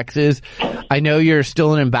of Texas. I know you're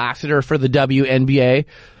still an ambassador for the WNBA.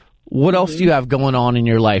 What else do you have going on in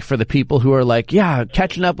your life for the people who are like, yeah,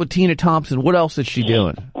 catching up with Tina Thompson? What else is she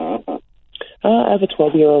doing? I have a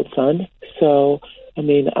 12-year-old son, so, I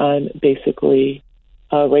mean, I'm basically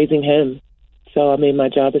raising him. So, I mean, my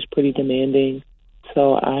job is pretty demanding,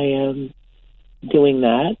 so I am doing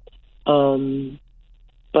that.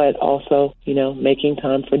 But also, you know, making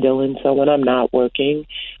time for Dylan. So when I'm not working,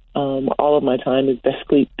 all of my time is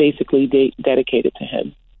basically dedicated to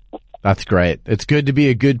him. That's great. It's good to be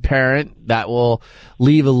a good parent that will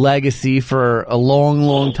leave a legacy for a long,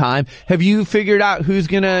 long time. Have you figured out who's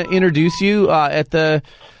going to introduce you at the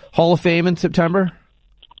Hall of Fame in September?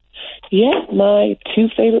 Yeah, my two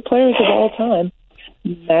favorite players of all time,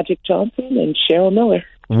 Magic Johnson and Cheryl Miller.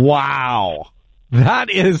 Wow. That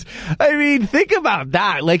is, I mean, think about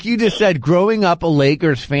that. Like you just said, growing up a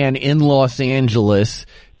Lakers fan in Los Angeles,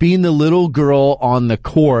 being the little girl on the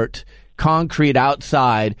court, concrete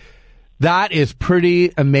outside, that is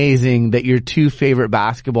pretty amazing that your two favorite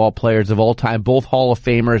basketball players of all time, both Hall of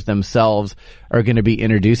Famers themselves, are going to be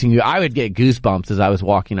introducing you. I would get goosebumps as I was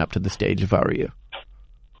walking up to the stage if I were you.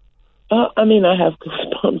 I mean, I have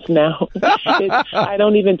goosebumps now. I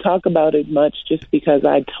don't even talk about it much just because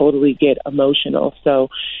I totally get emotional. So,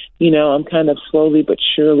 you know, I'm kind of slowly but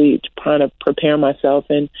surely trying to prepare myself.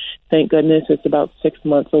 And thank goodness it's about 6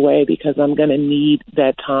 months away because I'm going to need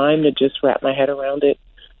that time to just wrap my head around it.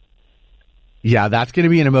 Yeah, that's going to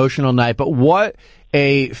be an emotional night. But what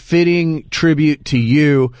a fitting tribute to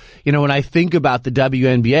you. You know, when I think about the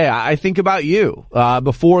WNBA, I think about you.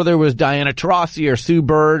 Before there was Diana Taurasi or Sue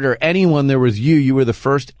Bird or anyone, there was you. You were the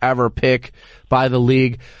first ever pick by the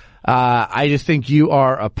league. I just think you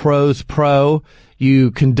are a pro's pro.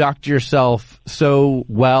 You conduct yourself so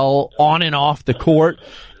well on and off the court.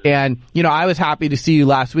 And, you know, I was happy to see you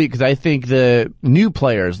last week because I think the new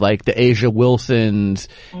players like the Asia Wilsons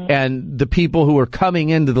and the people who are coming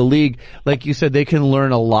into the league, like you said, they can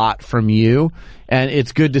learn a lot from you. And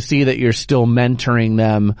it's good to see that you're still mentoring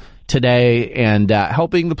them today and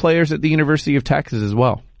helping the players at the University of Texas as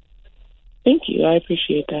well. Thank you. I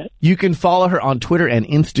appreciate that. You can follow her on Twitter and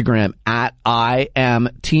Instagram at I am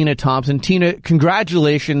Tina Thompson. Tina,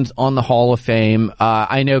 congratulations on the Hall of Fame.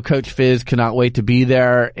 I know Coach Fizz cannot wait to be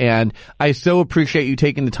there, and I so appreciate you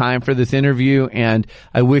taking the time for this interview, and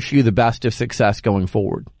I wish you the best of success going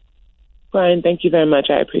forward. Brian, thank you very much.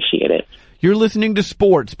 I appreciate it. You're listening to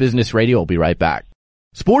Sports Business Radio. We'll be right back.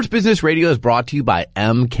 Sports Business Radio is brought to you by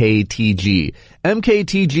MKTG.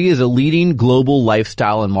 MKTG is a leading global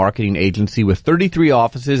lifestyle and marketing agency with 33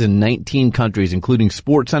 offices in 19 countries, including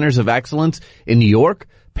sports centers of excellence in New York,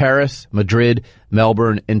 Paris, Madrid,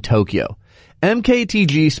 Melbourne, and Tokyo.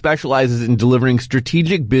 MKTG specializes in delivering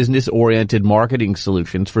strategic business-oriented marketing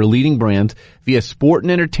solutions for leading brands via sport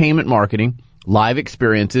and entertainment marketing, live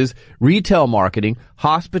experiences, retail marketing,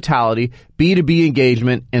 hospitality, B2B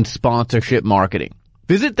engagement, and sponsorship marketing.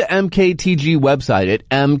 Visit the MKTG website at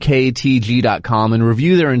mktg.com and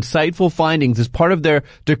review their insightful findings as part of their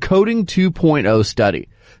Decoding 2.0 study.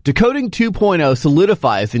 Decoding 2.0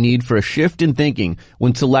 solidifies the need for a shift in thinking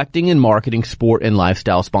when selecting and marketing sport and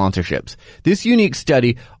lifestyle sponsorships. This unique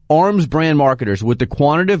study arms brand marketers with the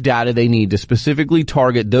quantitative data they need to specifically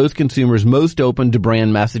target those consumers most open to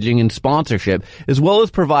brand messaging and sponsorship, as well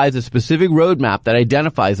as provides a specific roadmap that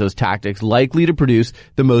identifies those tactics likely to produce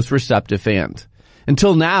the most receptive fans.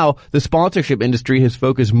 Until now, the sponsorship industry has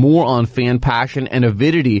focused more on fan passion and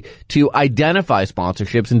avidity to identify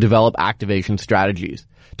sponsorships and develop activation strategies.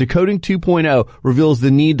 Decoding 2.0 reveals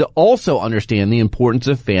the need to also understand the importance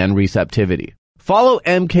of fan receptivity. Follow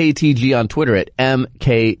MKTG on Twitter at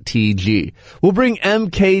MKTG. We'll bring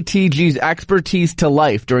MKTG's expertise to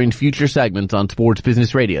life during future segments on Sports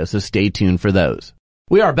Business Radio, so stay tuned for those.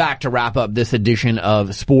 We are back to wrap up this edition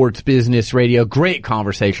of Sports Business Radio. Great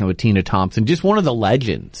conversation with Tina Thompson, just one of the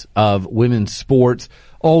legends of women's sports.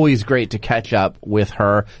 Always great to catch up with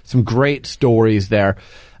her. Some great stories there.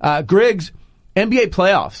 Griggs, NBA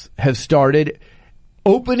playoffs have started.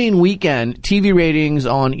 Opening weekend, TV ratings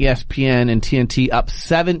on ESPN and TNT up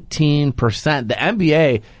 17%. The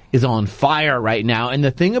NBA is on fire right now. And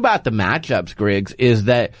the thing about the matchups, Griggs, is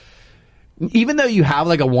that even though you have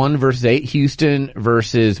like a 1 versus 8, Houston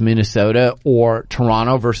versus Minnesota or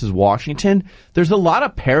Toronto versus Washington, there's a lot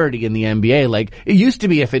of parity in the NBA. Like, it used to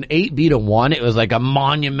be if an 8 beat a 1, it was like a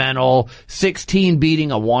monumental 16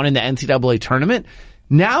 beating a 1 in the NCAA tournament.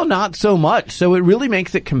 Now, not so much. So it really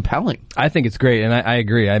makes it compelling. I think it's great, and I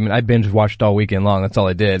agree. I mean, I binge watched all weekend long. That's all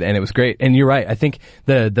I did, and it was great. And you're right. I think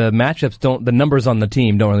the matchups the numbers on the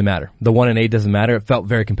team don't really matter. The 1 and 8 doesn't matter. It felt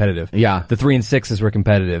very competitive. Yeah. The 3 and 6s were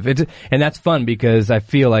competitive. And that's fun because I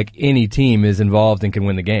feel like any team is involved and can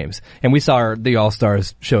win the games. And we saw the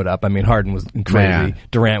All-Stars showed up. I mean, Harden was crazy. Man.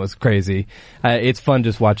 Durant was crazy. It's fun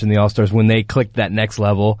just watching the All-Stars when they click that next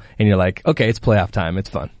level, and you're like, okay, it's playoff time. It's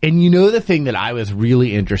fun. And you know the thing that I was really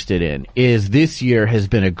interested in is this year has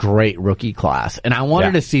been a great rookie class. And I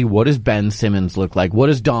wanted to see, what does Ben Simmons look like? What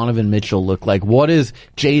does Donovan Mitchell look like? What does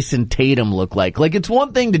Jason Tatum look like? Like, it's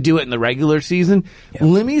one thing to do it in the regular season. Yeah.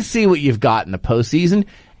 Let me see what you've got in the postseason.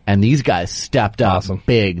 And these guys stepped up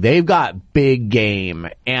big. They've got big game.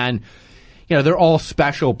 And, you know, they're all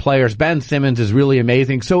special players. Ben Simmons is really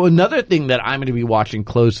amazing. So another thing that I'm going to be watching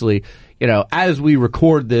closely, you know, as we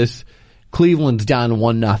record this, Cleveland's down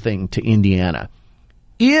 1-0 to Indiana.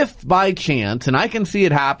 If by chance, and I can see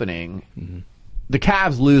it happening, the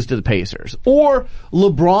Cavs lose to the Pacers, or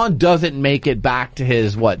LeBron doesn't make it back to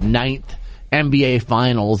his, 9th NBA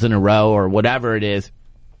Finals in a row or whatever it is,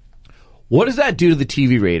 what does that do to the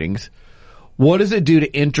TV ratings? What does it do to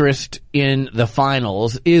interest in the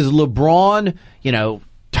finals? Is LeBron, you know,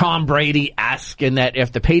 Tom Brady-esque in that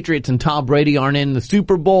if the Patriots and Tom Brady aren't in the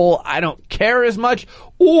Super Bowl, I don't care as much?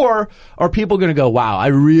 Or are people going to go, wow, I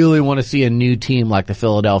really want to see a new team like the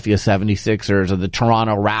Philadelphia 76ers or the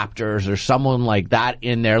Toronto Raptors or someone like that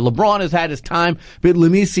in there? LeBron has had his time, but let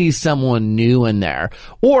me see someone new in there.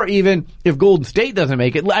 Or even if Golden State doesn't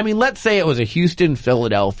make it, I mean, let's say it was a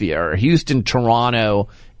Houston-Philadelphia or Houston-Toronto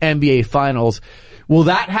NBA Finals. Will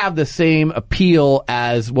that have the same appeal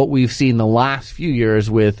as what we've seen the last few years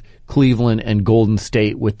with Cleveland and Golden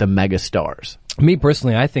State with the megastars? Me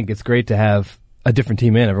personally, I think it's great to have a different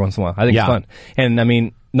team in every once in a while. I think it's fun. And I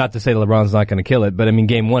mean, not to say that LeBron's not going to kill it, but I mean,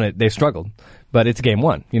 game 1, they struggled. But it's game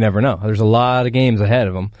 1. You never know. There's a lot of games ahead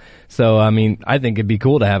of them. So, I mean, I think it'd be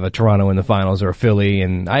cool to have a Toronto in the finals or a Philly.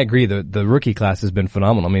 And I agree, the rookie class has been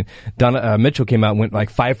phenomenal. I mean, Mitchell came out and went like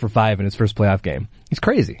 5 for 5 in his first playoff game. He's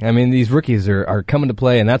crazy. I mean, these rookies are coming to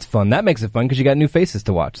play, and that's fun. That makes it fun because you got new faces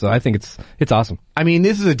to watch. So I think it's awesome. I mean,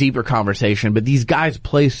 this is a deeper conversation, but these guys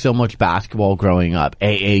play so much basketball growing up.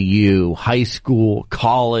 AAU, high school,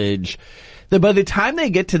 college, that by the time they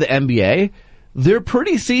get to the NBA, they're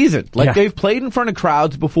pretty seasoned. Like, they've played in front of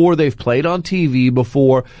crowds before. They've played on TV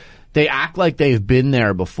before. They act like they've been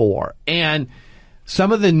there before. And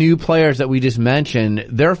some of the new players that we just mentioned,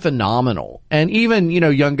 they're phenomenal. And even, you know,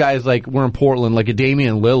 young guys like we're in Portland, like a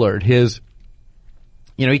Damian Lillard,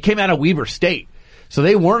 he came out of Weber State. So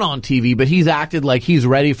they weren't on TV, but he's acted like he's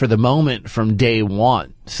ready for the moment from day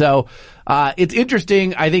one. So, it's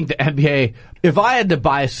interesting. I think the NBA, if I had to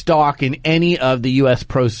buy stock in any of the U.S.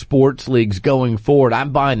 pro sports leagues going forward,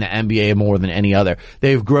 I'm buying the NBA more than any other.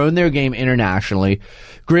 They've grown their game internationally.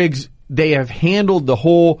 Griggs, they have handled the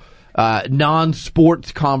whole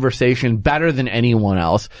non-sports conversation better than anyone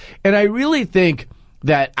else. And I really think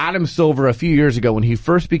that Adam Silver, a few years ago when he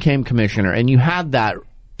first became commissioner, and you had that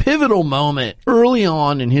pivotal moment early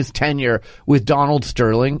on in his tenure with Donald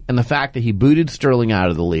Sterling and the fact that he booted Sterling out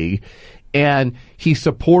of the league, and he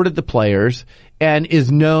supported the players and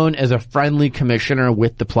is known as a friendly commissioner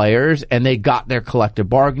with the players, and they got their collective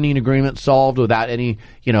bargaining agreement solved without any,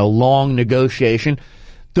 long negotiation.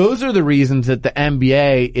 Those are the reasons that the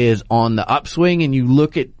NBA is on the upswing. And you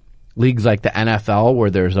look at leagues like the NFL where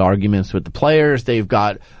there's arguments with the players. They've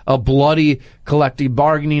got a bloody collective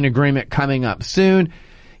bargaining agreement coming up soon.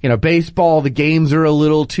 Baseball, the games are a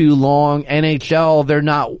little too long. NHL, they're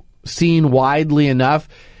not seen widely enough.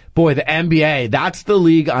 Boy, the NBA, that's the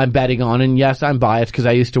league I'm betting on. And yes, I'm biased because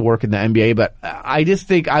I used to work in the NBA, but I just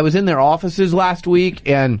think I was in their offices last week,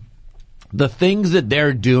 and the things that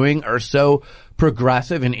they're doing are so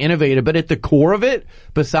progressive and innovative. But at the core of it,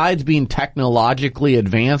 besides being technologically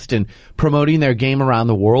advanced and promoting their game around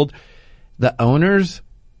the world, the owners,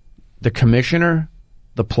 the commissioner,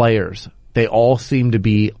 the players, they all seem to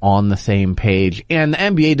be on the same page. And the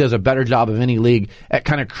NBA does a better job of any league at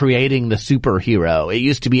kind of creating the superhero. It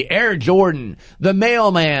used to be Air Jordan, the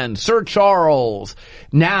mailman, Sir Charles.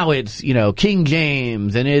 Now it's, King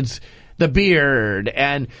James, and it's the beard.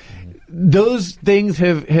 And those things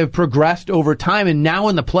have progressed over time. And now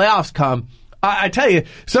when the playoffs come, I tell you,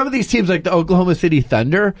 some of these teams like the Oklahoma City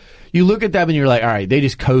Thunder, you look at them and you're like, all right, they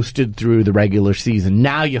just coasted through the regular season.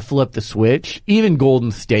 Now you flip the switch. Even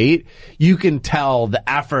Golden State, you can tell the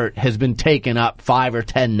effort has been taken up 5 or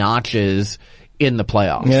 10 notches in the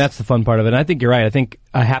playoffs. Yeah, that's the fun part of it. And I think you're right. I think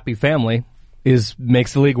a happy family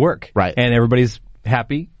makes the league work. Right. And everybody's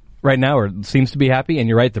happy right now, or seems to be happy. And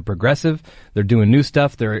you're right, they're progressive. They're doing new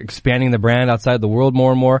stuff. They're expanding the brand outside the world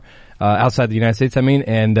more and more, outside the United States,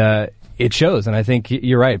 and it shows. And I think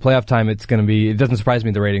you're right. Playoff time, it doesn't surprise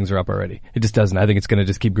me the ratings are up already. It just doesn't. I think it's going to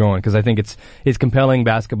just keep growing because I think it's compelling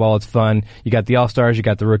basketball. It's fun. You got the All-Stars, you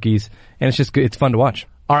got the rookies, and it's fun to watch.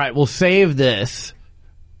 All right, we'll save this.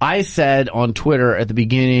 I said on Twitter at the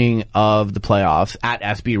beginning of the playoffs at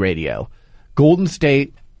SB Radio, Golden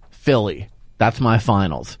State, Philly. That's my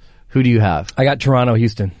finals. Who do you have? I got Toronto,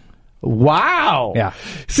 Houston. Wow. Yeah.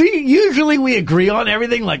 See, usually we agree on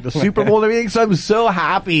everything, like the Super Bowl and everything, so I'm so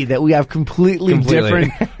happy that we have completely.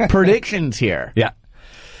 different predictions here. Yeah.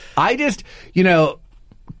 I just,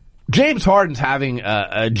 James Harden's having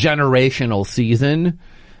a generational season.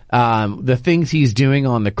 The things he's doing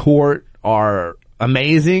on the court are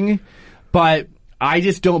amazing, but I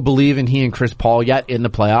just don't believe in he and Chris Paul yet in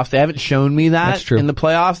the playoffs. They haven't shown me that in the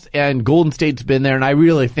playoffs, and Golden State's been there, and I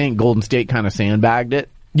really think Golden State kind of sandbagged it.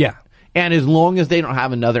 Yeah. And as long as they don't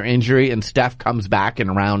have another injury and Steph comes back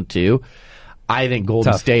in round 2, I think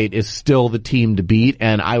Golden State is still the team to beat,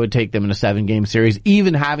 and I would take them in a 7-game series.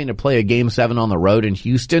 Even having to play a Game 7 on the road in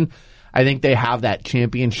Houston, I think they have that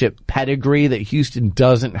championship pedigree that Houston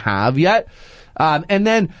doesn't have yet. And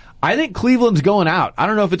then I think Cleveland's going out. I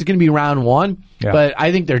don't know if it's going to be round 1, but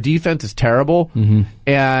I think their defense is terrible. Mm-hmm.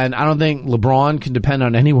 And I don't think LeBron can depend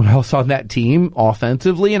on anyone else on that team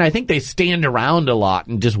offensively. And I think they stand around a lot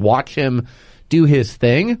and just watch him do his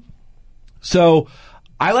thing. So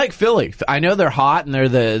I like Philly. I know they're hot and they're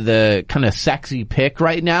the kind of sexy pick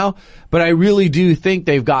right now, but I really do think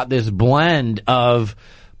they've got this blend of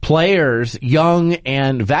players, young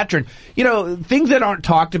and veteran. Things that aren't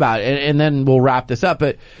talked about, and then we'll wrap this up,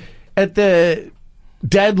 but at the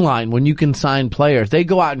deadline when you can sign players, they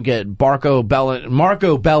go out and get Marco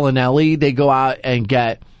Bellinelli. They go out and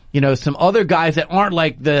get, some other guys that aren't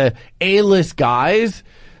like the A-list guys,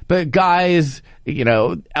 but guys,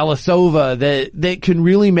 Elisova that can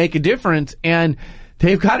really make a difference. And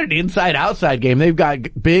they've got an inside-outside game. They've got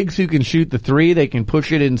bigs who can shoot the 3. They can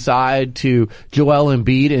push it inside to Joel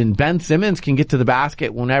Embiid, and Ben Simmons can get to the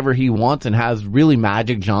basket whenever he wants and has really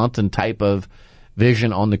Magic Johnson type of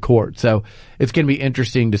vision on the court. So it's going to be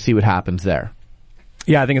interesting to see what happens there.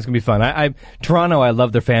 Yeah, I think it's going to be fun. Toronto, I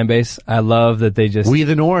love their fan base. I love that they just... We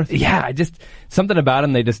the North. Yeah, something about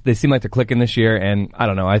them. They seem like they're clicking this year, and I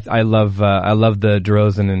don't know. I love the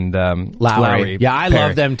DeRozan and Lowry. Yeah, I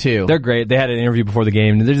love them too. They're great. They had an interview before the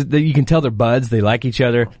game. You can tell they're buds. They like each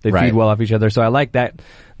other. They feed well off each other. So I like that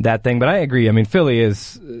thing. But I agree. I mean, Philly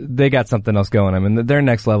they got something else going. I mean, they're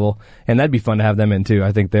next level, and that'd be fun to have them in too.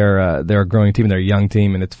 I think they're a growing team. They're a young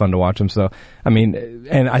team, and it's fun to watch them. So I mean,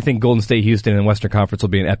 and I think Golden State, Houston, and Western Conference will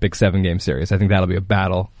be an epic 7-game series. I think that'll be a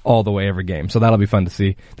battle all the way every game. So that'll be fun to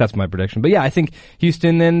see. That's my prediction. But yeah, I think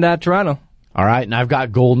Houston and Toronto. All right, and I've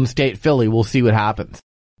got Golden State, Philly. We'll see what happens.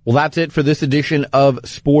 Well, that's it for this edition of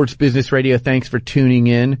Sports Business Radio. Thanks for tuning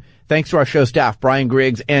in. Thanks to our show staff, Brian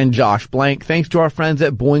Griggs and Josh Blank. Thanks to our friends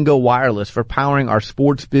at Boingo Wireless for powering our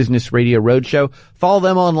Sports Business Radio Roadshow. Follow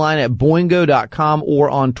them online at boingo.com or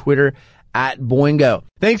on Twitter at Boingo.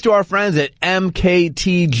 Thanks to our friends at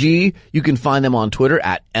MKTG. You can find them on Twitter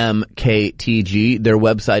at MKTG. Their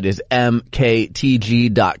website is mktg.com.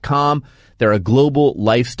 They're a global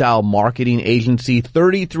lifestyle marketing agency,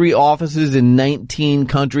 33 offices in 19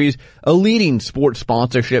 countries, a leading sports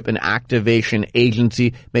sponsorship and activation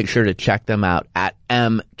agency. Make sure to check them out at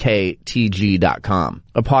mktg.com.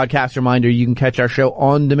 A podcast reminder, you can catch our show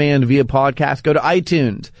on demand via podcast. Go to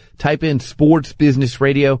iTunes, type in Sports Business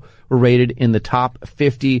Radio. We're rated in the top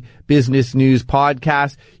 50 business news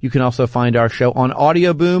podcasts. You can also find our show on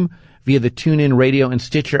Audio Boom, via the TuneIn Radio and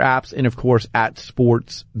Stitcher apps, and of course at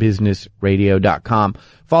sportsbusinessradio.com.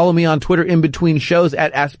 Follow me on Twitter in between shows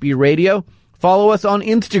at SB Radio. Follow us on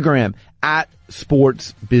Instagram at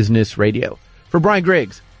Sports Business Radio. For Brian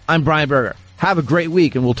Griggs, I'm Brian Berger. Have a great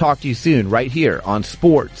week, and we'll talk to you soon right here on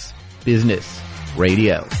Sports Business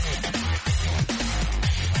Radio.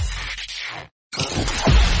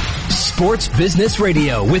 Sports Business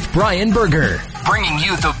Radio with Brian Berger, bringing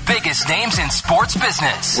you the biggest names in sports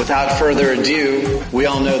business. Without further ado, we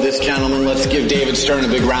all know this gentleman. Let's give David Stern a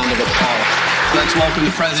big round of applause. Let's welcome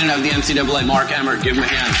the president of the NCAA, Mark Emmert. Give him a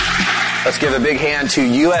hand. Let's give a big hand to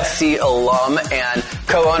USC alum and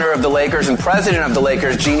co-owner of the Lakers and president of the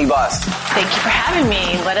Lakers, Jeannie Buss. Thank you for having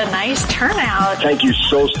me. What a nice turnout. Thank you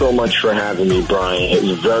so much for having me, Brian. It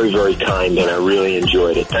was very, very kind, and I really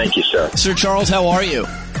enjoyed it. Thank you, sir. Sir Charles, how are you?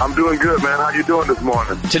 I'm doing good, man. How you doing this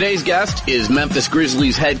morning? Today's guest is Memphis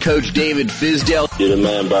Grizzlies head coach David Fizdale. You're the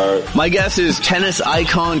man, Barrett. My guest is tennis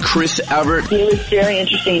icon Chris Evert. It was very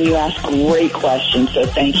interesting. You asked great questions, so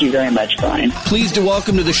thank you very much, Brian. Pleased to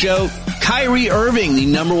welcome to the show Kyrie Irving, the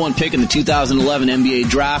number one pick in the 2011 NBA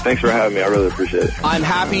draft. Thanks for having me. I really appreciate it. I'm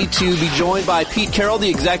happy to be joined by Pete Carroll, the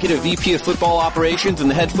executive VP of football operations and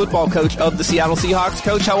the head football coach of the Seattle Seahawks.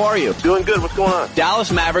 Coach, how are you? Doing good. What's going on?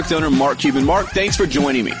 Dallas Mavericks owner Mark Cuban. Mark, thanks for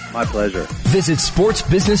joining me. My pleasure. Visit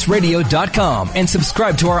sportsbusinessradio.com and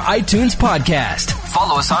subscribe to our iTunes podcast.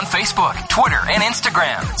 Follow us on Facebook, Twitter, and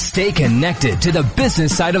Instagram. Stay connected to the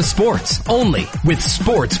business side of sports only with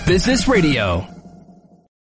Sports Business Radio.